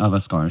point of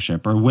a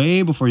scholarship or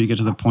way before you get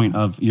to the point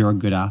of you're a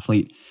good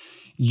athlete,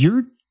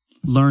 you're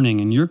learning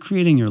and you're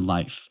creating your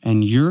life.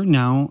 And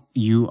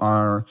you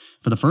are,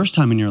 for the first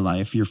time in your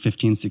life, you're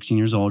 15, 16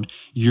 years old,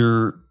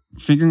 you're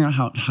figuring out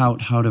how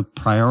to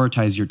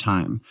prioritize your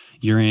time.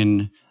 You're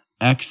in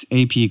X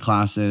AP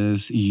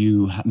classes,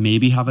 you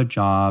maybe have a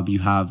job, you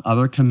have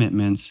other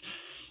commitments,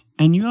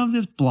 and you have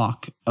this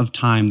block of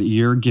time that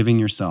you're giving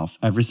yourself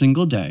every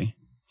single day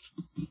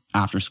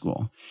after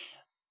school.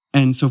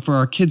 And so for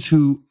our kids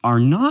who are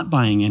not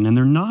buying in and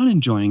they're not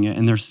enjoying it,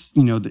 and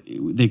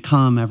they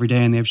come every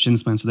day and they have shin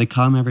splints, so they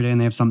come every day and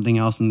they have something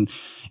else, and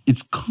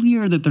it's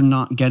clear that they're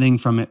not getting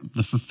from it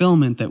the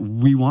fulfillment that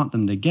we want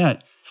them to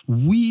get.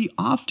 We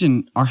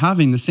often are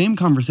having the same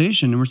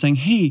conversation and we're saying,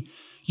 hey,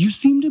 you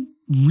seem to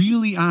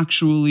really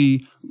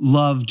actually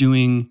love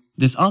doing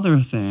this other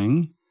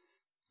thing.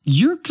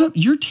 You're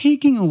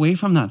taking away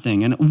from that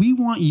thing. And we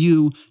want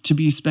you to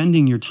be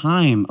spending your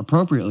time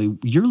appropriately.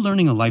 You're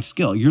learning a life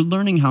skill. You're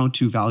learning how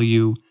to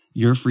value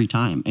your free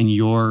time and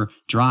your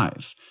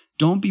drive.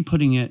 Don't be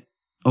putting it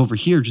over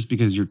here just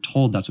because you're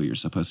told that's what you're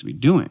supposed to be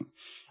doing.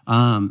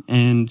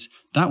 And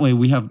that way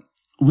we have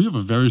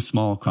a very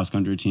small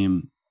cross-country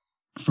team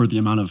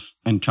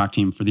and track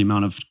team for the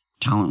amount of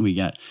talent we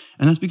get.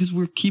 And that's because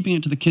we're keeping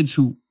it to the kids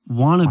who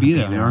want to be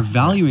there and are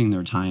valuing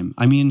their time.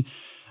 I mean,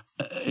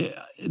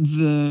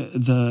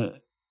 the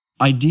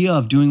idea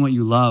of doing what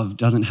you love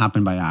doesn't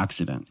happen by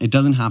accident. It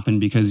doesn't happen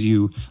because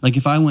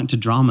if I went to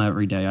drama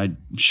every day, I'd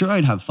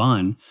have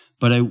fun,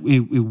 but it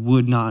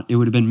would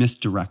have been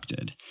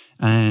misdirected.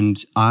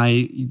 And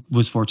I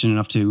was fortunate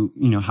enough to,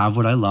 have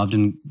what I loved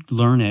and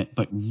learn it,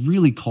 but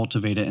really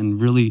cultivate it and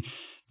really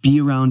be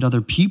around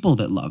other people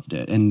that loved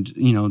it. And,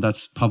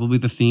 that's probably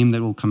the theme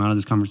that will come out of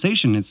this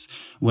conversation. It's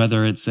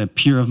whether it's a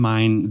peer of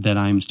mine that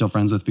I'm still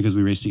friends with because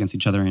we raced against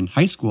each other in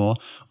high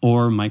school,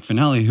 or Mike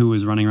Finelli, who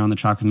was running around the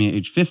track with me at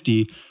age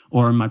 50,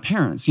 or my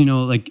parents,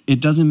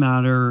 it doesn't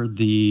matter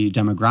the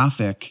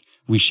demographic.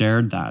 We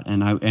shared that.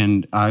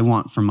 And I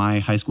want for my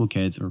high school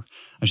kids, or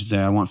I should say,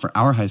 I want for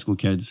our high school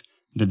kids,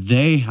 that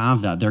they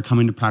have that. They're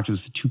coming to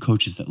practice with two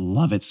coaches that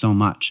love it so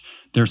much.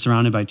 They're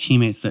surrounded by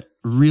teammates that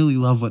really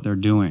love what they're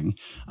doing.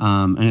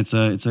 And it's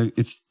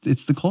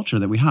the culture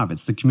that we have.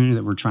 It's the community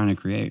that we're trying to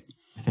create.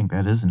 I think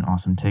that is an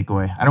awesome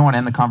takeaway. I don't want to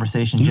end the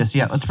conversation just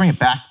yet. Let's bring it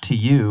back to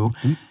you.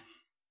 Mm-hmm.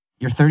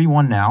 You're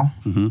 31 now,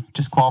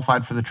 just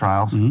qualified for the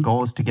trials. Mm-hmm.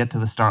 Goal is to get to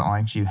the start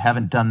line. You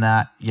haven't done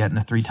that yet in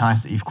the 3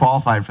 times that you've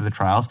qualified for the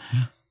trials.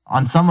 Yeah.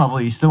 On some level,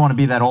 you still want to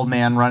be that old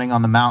man running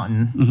on the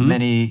mountain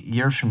many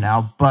years from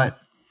now, but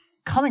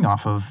coming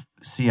off of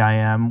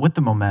CIM with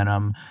the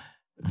momentum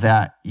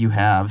that you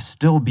have,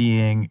 still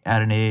being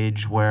at an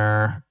age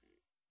where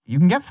you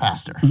can get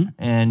faster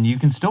and you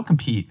can still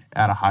compete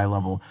at a high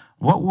level.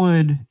 What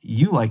would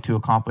you like to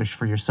accomplish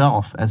for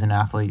yourself as an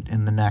athlete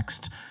in the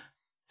next,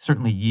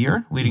 certainly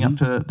year leading up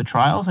to the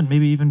trials and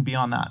maybe even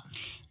beyond that?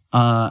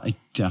 I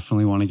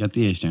definitely want to get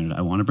the A standard.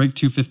 I want to break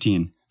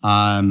 2:15.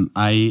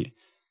 I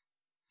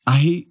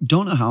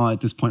don't know how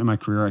at this point in my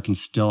career I can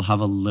still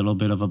have a little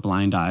bit of a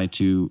blind eye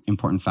to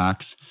important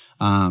facts.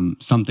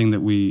 Something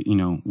that we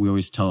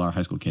always tell our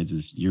high school kids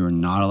is you're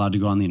not allowed to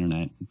go on the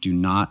internet. Do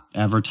not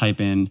ever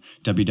type in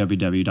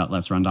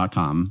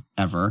www.letsrun.com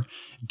ever.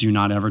 Do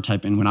not ever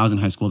type in, when I was in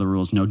high school, the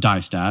rules, no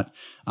die stat,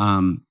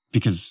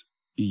 because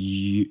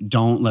you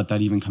don't let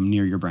that even come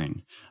near your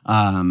brain.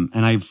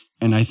 And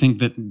I think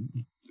that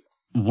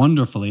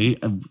wonderfully,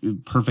 a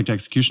perfect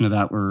execution of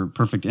that, or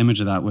perfect image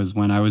of that, was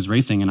when I was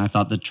racing and I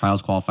thought the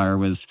trials qualifier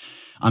was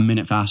a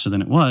minute faster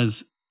than it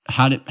was.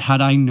 Had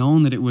I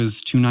known that it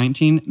was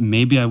 2:19,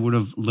 maybe I would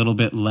have a little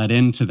bit led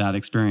into that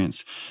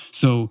experience.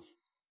 So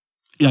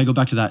yeah, I go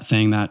back to that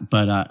saying that,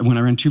 but when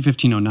I ran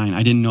 2:15.09,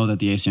 I didn't know that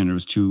the A standard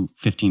was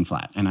 2:15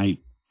 flat, and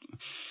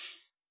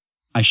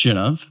I should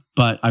have,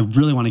 but I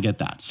really want to get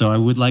that. So I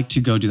would like to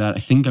go do that. I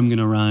think I'm going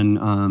to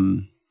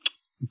run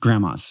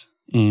Grandma's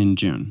in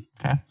June.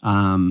 Okay.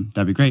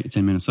 That'd be great. It's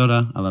in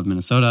Minnesota. I love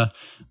Minnesota.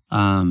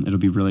 It'll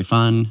be really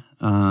fun.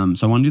 So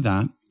I want to do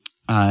that.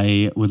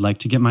 I would like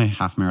to get my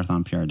half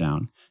marathon PR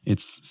down.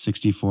 It's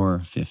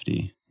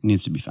 64:50. It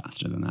needs to be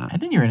faster than that. I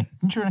think you're in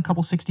a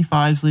couple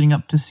 65s leading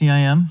up to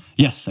CIM.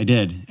 Yes, I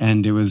did.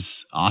 And it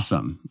was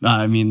awesome.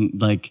 Where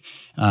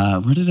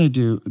did I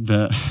do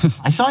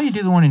I saw you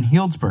do the one in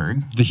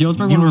Healdsburg. The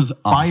Healdsburg one was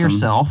awesome. By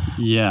yourself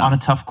on a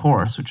tough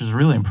course, which was a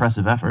really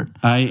impressive effort.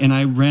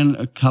 I ran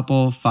a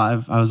couple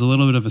 5. I was a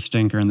little bit of a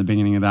stinker in the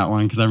beginning of that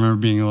one because I remember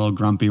being a little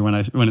grumpy when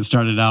it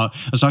started out.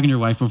 I was talking to your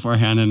wife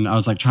beforehand and I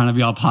was like trying to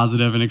be all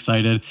positive and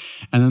excited.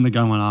 And then the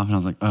gun went off and I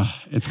was like, ugh,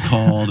 it's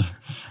cold.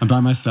 I'm by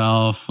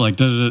myself, like,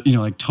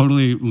 like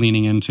totally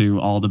leaning into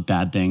all the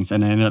bad things.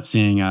 And I ended up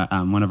seeing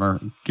one of our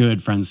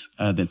good friends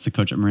that's a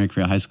coach at Maria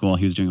Correa High School.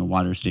 He was doing a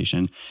water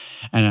station.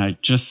 And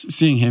just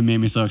seeing him made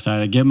me so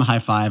excited. I gave him a high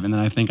five. And then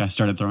I think I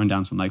started throwing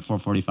down some like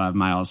 445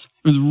 miles.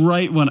 It was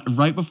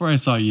right before I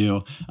saw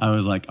you. I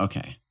was like,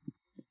 okay,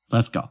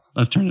 let's go.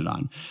 Let's turn it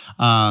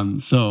on.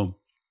 So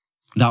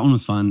that one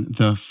was fun.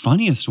 The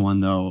funniest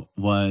one, though,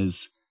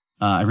 was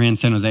I ran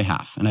San Jose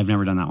half, and I've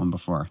never done that one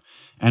before.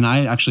 And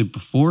I actually,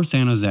 before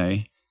San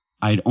Jose,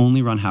 I'd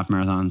only run half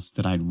marathons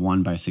that I'd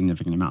won by a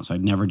significant amount. So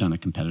I'd never done a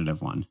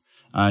competitive one.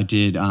 I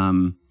did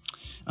the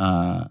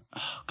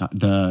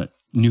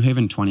New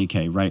Haven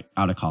 20K right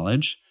out of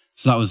college.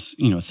 So that was,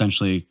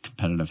 essentially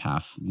competitive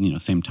half,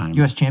 same time.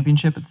 U.S.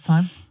 championship at the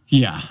time?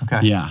 Yeah.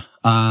 Okay. Yeah.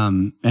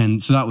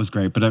 And so that was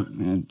great, but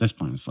at this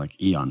point it's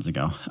like eons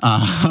ago.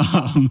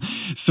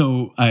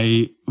 So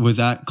I was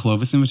at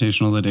Clovis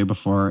Invitational the day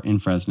before in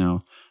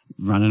Fresno,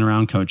 running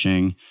around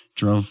coaching,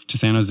 drove to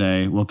San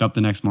Jose, woke up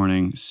the next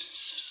morning,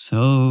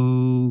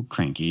 so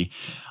cranky.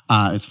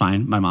 It's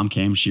fine. My mom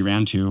came, she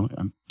ran too,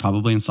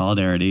 probably in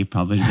solidarity,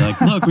 probably to be like,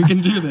 look, we can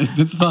do this.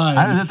 It's fine.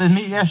 I was at the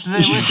meet yesterday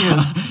with you.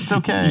 It's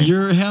okay.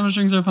 Your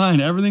hamstrings are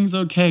fine. Everything's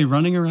okay.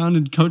 Running around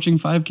and coaching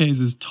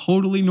 5Ks is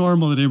totally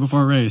normal the day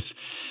before a race.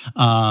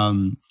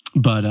 But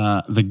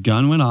the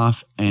gun went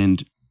off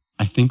and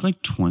I think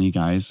like 20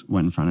 guys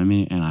went in front of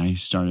me and I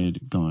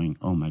started going,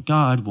 oh my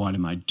God, what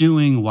am I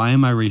doing? Why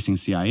am I racing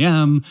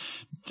CIM?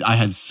 I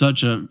had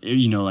such a,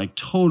 like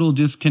total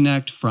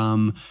disconnect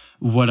from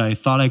what I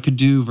thought I could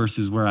do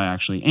versus where I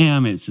actually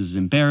am. It's as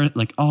embarrassed,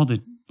 like all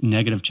the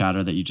negative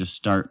chatter that you just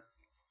start.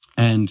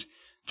 And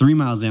 3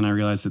 miles in, I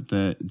realized that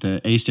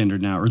the A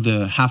standard now, or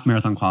the half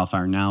marathon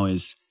qualifier now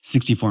is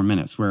 64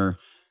 minutes, where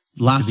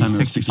last time it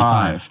was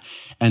 65.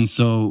 And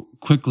so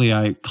quickly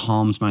I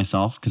calmed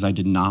myself because I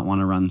did not want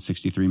to run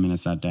 63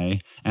 minutes that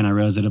day. And I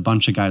realized that a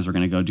bunch of guys were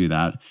going to go do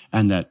that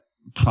and that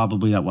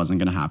probably that wasn't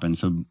going to happen.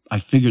 So I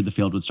figured the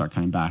field would start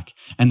coming back,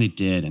 and they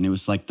did. And it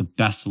was like the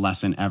best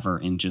lesson ever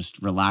in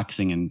just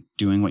relaxing and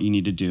doing what you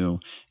need to do.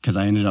 Cause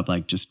I ended up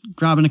like just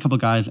grabbing a couple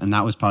guys. And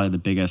that was probably the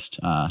biggest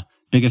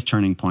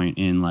turning point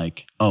in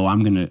like, oh,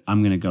 I'm going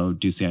to go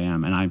do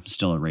CIM, and I'm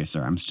still a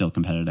racer. I'm still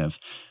competitive.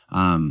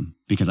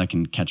 Because I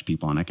can catch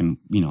people and I can,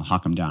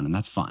 hawk them down, and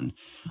that's fun.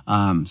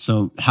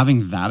 So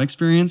having that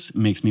experience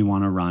makes me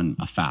want to run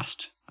a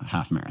fast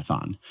half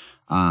marathon.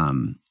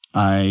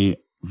 I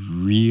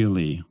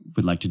really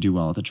would like to do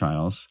well at the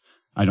trials.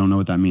 I don't know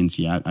what that means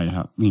yet.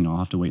 I'll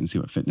have to wait and see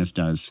what fitness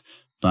does.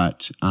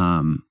 But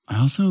I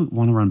also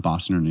want to run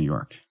Boston or New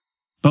York,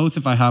 both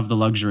if I have the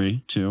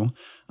luxury to.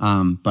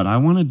 But I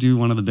want to do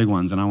one of the big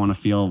ones, and I want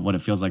to feel what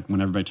it feels like when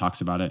everybody talks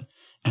about it.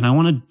 And I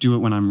want to do it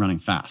when I'm running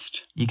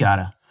fast. You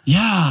gotta.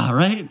 Yeah,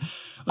 right?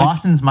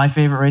 Boston's my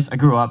favorite race. I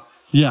grew up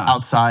Yeah.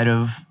 outside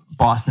of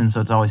Boston,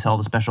 so it's always held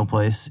a special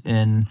place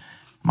in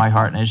my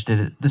heart. And I just did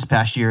it this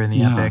past year in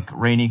the epic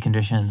rainy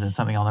conditions, and it's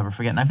something I'll never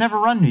forget. And I've never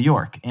run New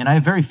York, and I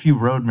have very few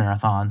road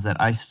marathons that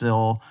I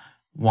still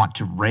want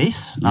to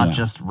race, not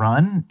just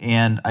run.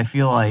 And I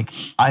feel like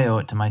I owe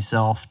it to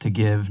myself to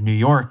give New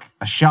York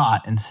a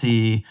shot and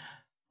see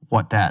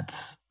what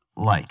that's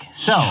like.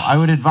 So I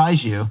would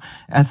advise you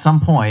at some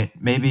point,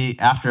 maybe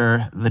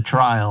after the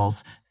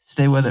trials,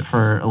 stay with it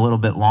for a little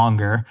bit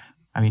longer.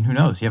 I mean, who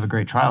knows? You have a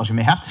great trials. You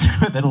may have to stay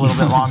with it a little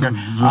bit longer.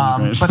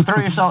 But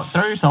throw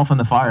yourself in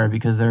the fire,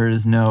 because there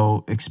is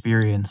no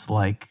experience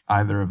like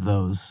either of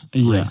those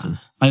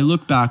races. I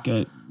look back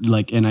at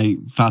and I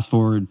fast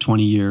forward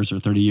 20 years or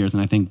 30 years,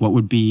 and I think what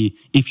would be,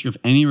 if you have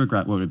any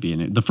regret, what would it be?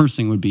 And the first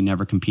thing would be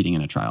never competing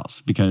in a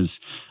trials, because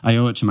I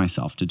owe it to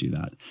myself to do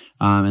that.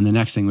 And the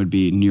next thing would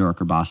be New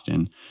York or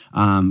Boston.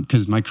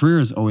 Because my career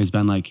has always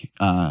been like,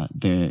 I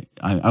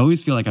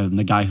always feel like I'm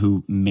the guy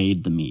who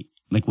made the meet.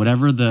 Like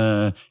whatever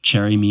the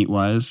cherry meet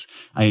was,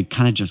 I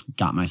kind of just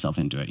got myself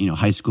into it.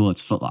 High school,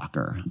 it's Foot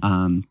Locker.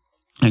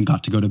 I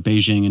got to go to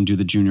Beijing and do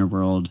the Junior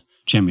World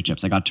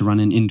Championships. I got to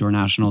run in indoor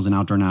nationals and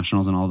outdoor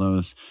nationals and all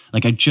those.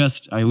 Like I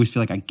always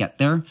feel like I get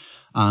there.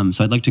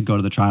 So I'd like to go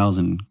to the trials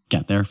and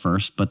get there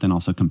first, but then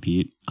also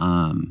compete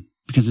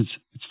because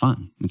it's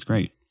fun. It's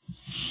great.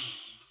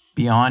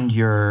 Beyond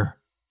your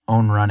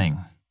own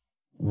running,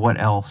 what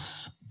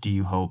else do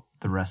you hope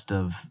the rest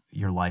of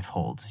your life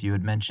holds? You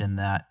had mentioned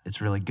that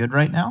it's really good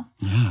right now.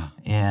 Yeah.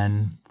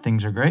 And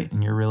things are great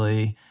and you're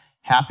really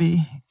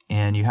happy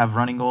and you have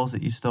running goals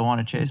that you still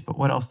want to chase. But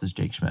what else does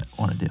Jake Schmitt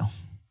want to do?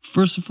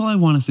 First of all, I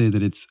want to say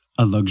that it's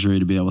a luxury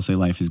to be able to say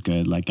life is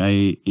good. Like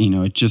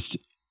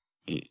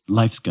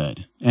life's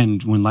good.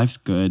 And when life's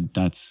good,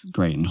 that's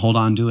great. And hold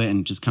on to it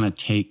and just kind of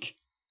take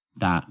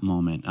that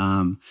moment.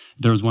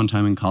 There was one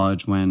time in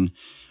college when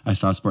I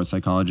saw a sports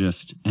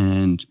psychologist,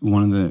 and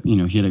one of the,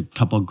 he had a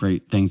couple of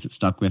great things that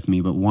stuck with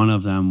me, but one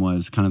of them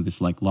was kind of this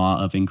like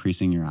law of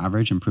increasing your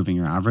average, improving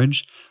your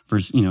average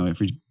versus,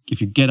 if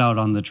you get out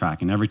on the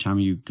track and every time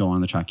you go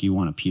on the track, you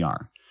want a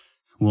PR.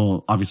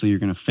 Well, obviously you're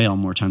going to fail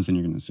more times than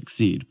you're going to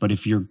succeed. But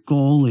if your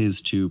goal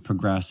is to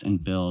progress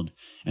and build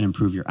and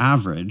improve your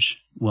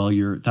average, well,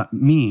 that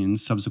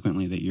means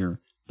subsequently that you're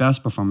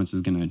best performance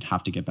is going to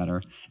have to get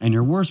better, and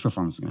your worst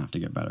performance is going to have to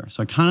get better.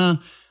 So I kind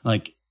of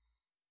like,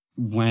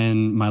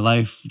 when my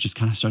life just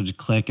kind of started to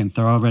click and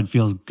Thoroughbred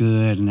feels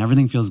good and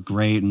everything feels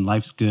great and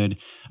life's good,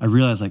 I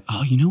realized like,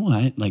 oh, you know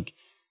what? Like,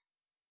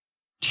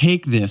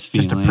 take this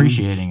feeling. Just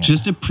appreciating it.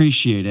 Just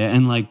appreciate it.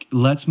 And like,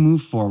 let's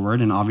move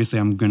forward. And obviously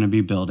I'm going to be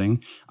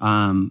building.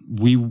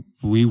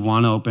 We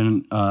want to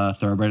open a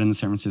Thoroughbred in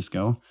San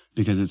Francisco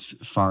because it's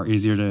far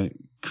easier to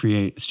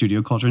create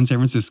studio culture in San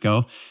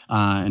Francisco.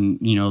 And,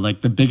 you know, like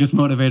the biggest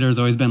motivator has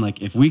always been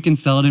like, if we can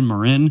sell it in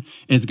Marin,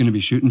 it's going to be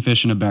shooting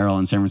fish in a barrel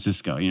in San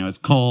Francisco. You know, it's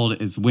cold,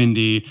 it's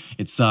windy,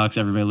 it sucks.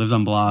 Everybody lives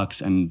on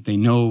blocks and they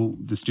know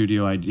the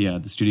studio idea,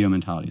 the studio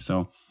mentality.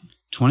 So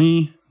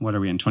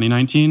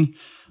 2019?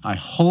 I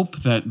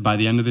hope that by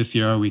the end of this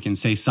year, we can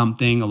say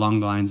something along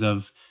the lines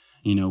of,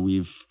 you know,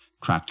 we've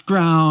cracked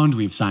ground,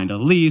 we've signed a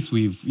lease,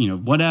 we've, you know,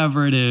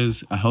 whatever it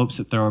is. I hope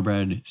that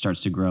Thoroughbred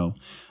starts to grow.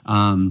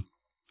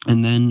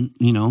 And then,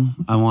 you know,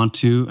 I want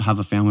to have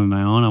a family of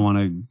my own. I want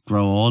to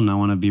grow old and I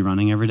want to be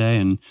running every day.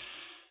 And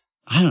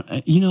I don't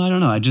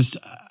know.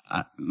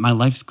 My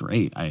life's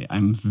great.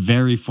 I'm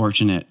very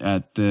fortunate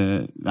at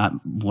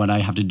what I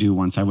have to do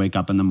once I wake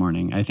up in the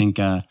morning. I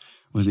think,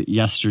 was it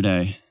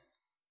yesterday?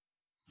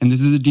 And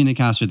this is a Dina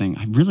Castor thing.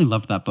 I really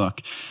loved that book.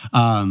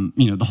 You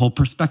know, the whole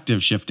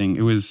perspective shifting.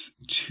 It was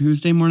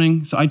Tuesday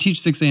morning. So I teach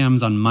 6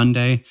 a.m.s on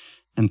Monday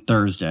and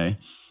Thursday.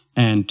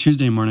 And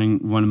Tuesday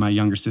morning, one of my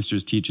younger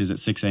sisters teaches at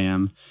 6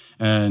 a.m.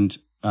 And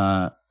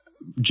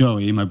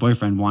Joey, my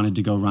boyfriend, wanted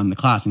to go run the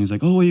class. And he's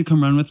like, oh, will you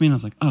come run with me? And I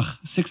was like,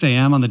 6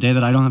 a.m. on the day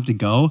that I don't have to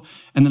go?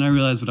 And then I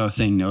realized what I was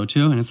saying no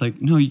to. And it's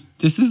like, no,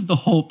 this is the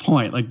whole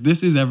point. Like,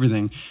 this is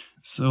everything.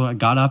 So I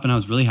got up and I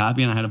was really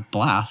happy and I had a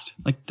blast.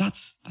 Like,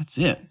 that's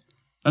it.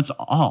 That's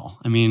all.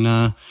 I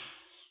mean,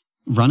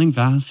 running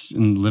fast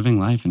and living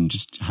life and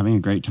just having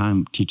a great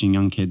time teaching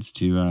young kids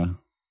to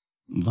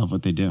love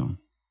what they do.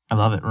 I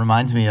love it.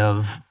 Reminds me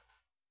of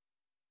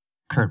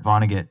Kurt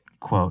Vonnegut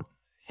quote,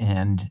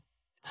 and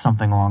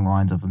something along the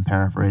lines of, I'm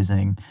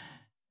paraphrasing,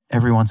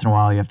 every once in a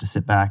while you have to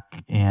sit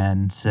back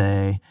and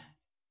say,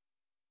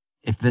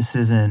 if this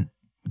isn't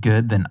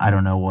good, then I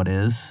don't know what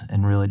is,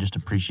 and really just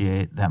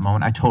appreciate that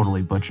moment. I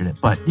totally butchered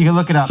it, but you can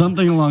look it up.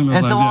 Something along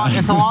those lines.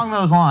 It's along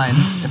those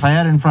lines. If I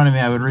had it in front of me,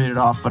 I would read it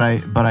off, but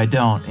I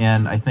don't.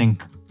 And I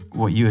think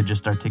what you had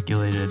just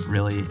articulated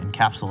really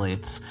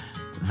encapsulates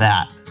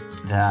that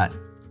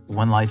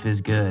when life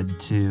is good,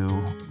 to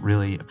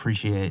really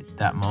appreciate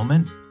that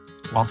moment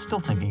while still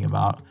thinking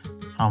about,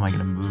 how am I going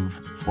to move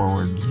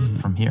forward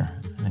from here?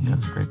 I think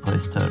that's a great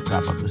place to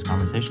wrap up this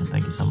conversation.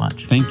 Thank you so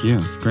much. Thank you.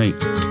 It's great.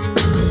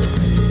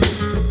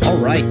 All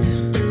right.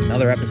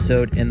 Another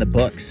episode in the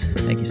books.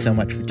 Thank you so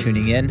much for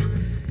tuning in.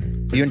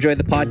 If you enjoyed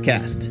the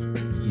podcast,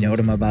 you know what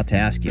I'm about to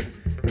ask you.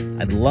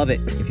 I'd love it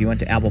if you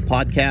went to Apple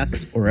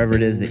Podcasts or wherever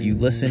it is that you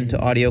listen to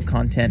audio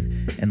content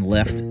and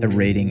left a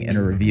rating and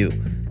a review.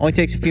 Only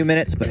takes a few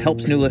minutes, but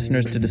helps new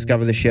listeners to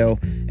discover the show,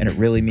 and it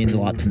really means a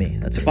lot to me.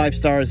 That's 5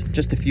 stars,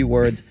 just a few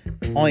words,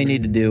 all you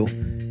need to do.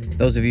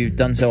 Those of you who've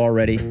done so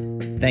already,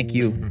 thank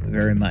you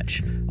very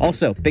much.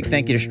 Also, big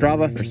thank you to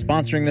Strava for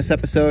sponsoring this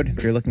episode.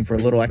 If you're looking for a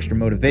little extra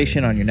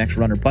motivation on your next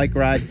run or bike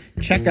ride,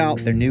 check out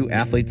their new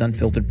Athletes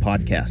Unfiltered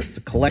podcast. It's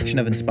a collection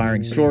of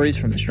inspiring stories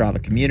from the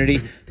Strava community,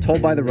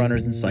 told by the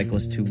runners and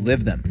cyclists who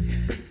live them.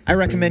 I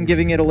recommend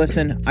giving it a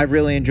listen. I've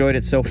really enjoyed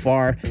it so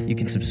far. You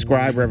can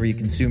subscribe wherever you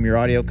consume your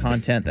audio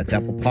content. That's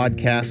Apple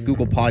Podcasts,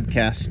 Google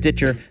Podcasts,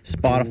 Stitcher,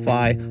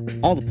 Spotify.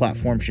 All the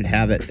platforms should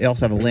have it. They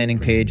also have a landing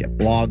page at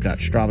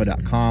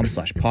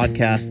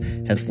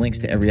blog.strava.com/podcast. Has links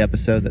to every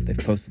episode that they've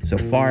posted so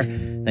far.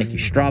 Thank you,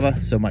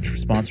 Strava, so much for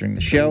sponsoring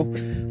the show.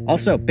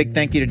 Also, big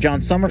thank you to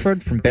John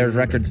Summerford from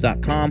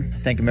BearsRecords.com.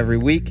 Thank him every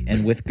week,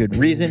 and with good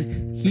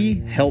reason. He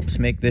helps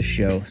make this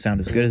show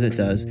sound as good as it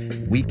does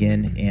week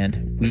in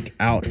and week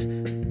out.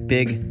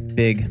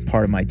 Big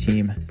part of my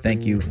team.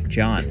 Thank you,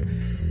 John.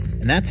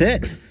 And that's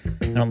it.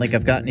 I don't think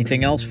I've got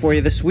anything else for you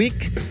this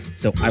week,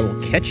 so I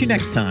will catch you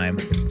next time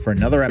for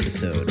another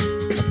episode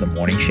of the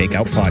Morning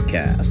Shakeout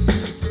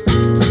Podcast.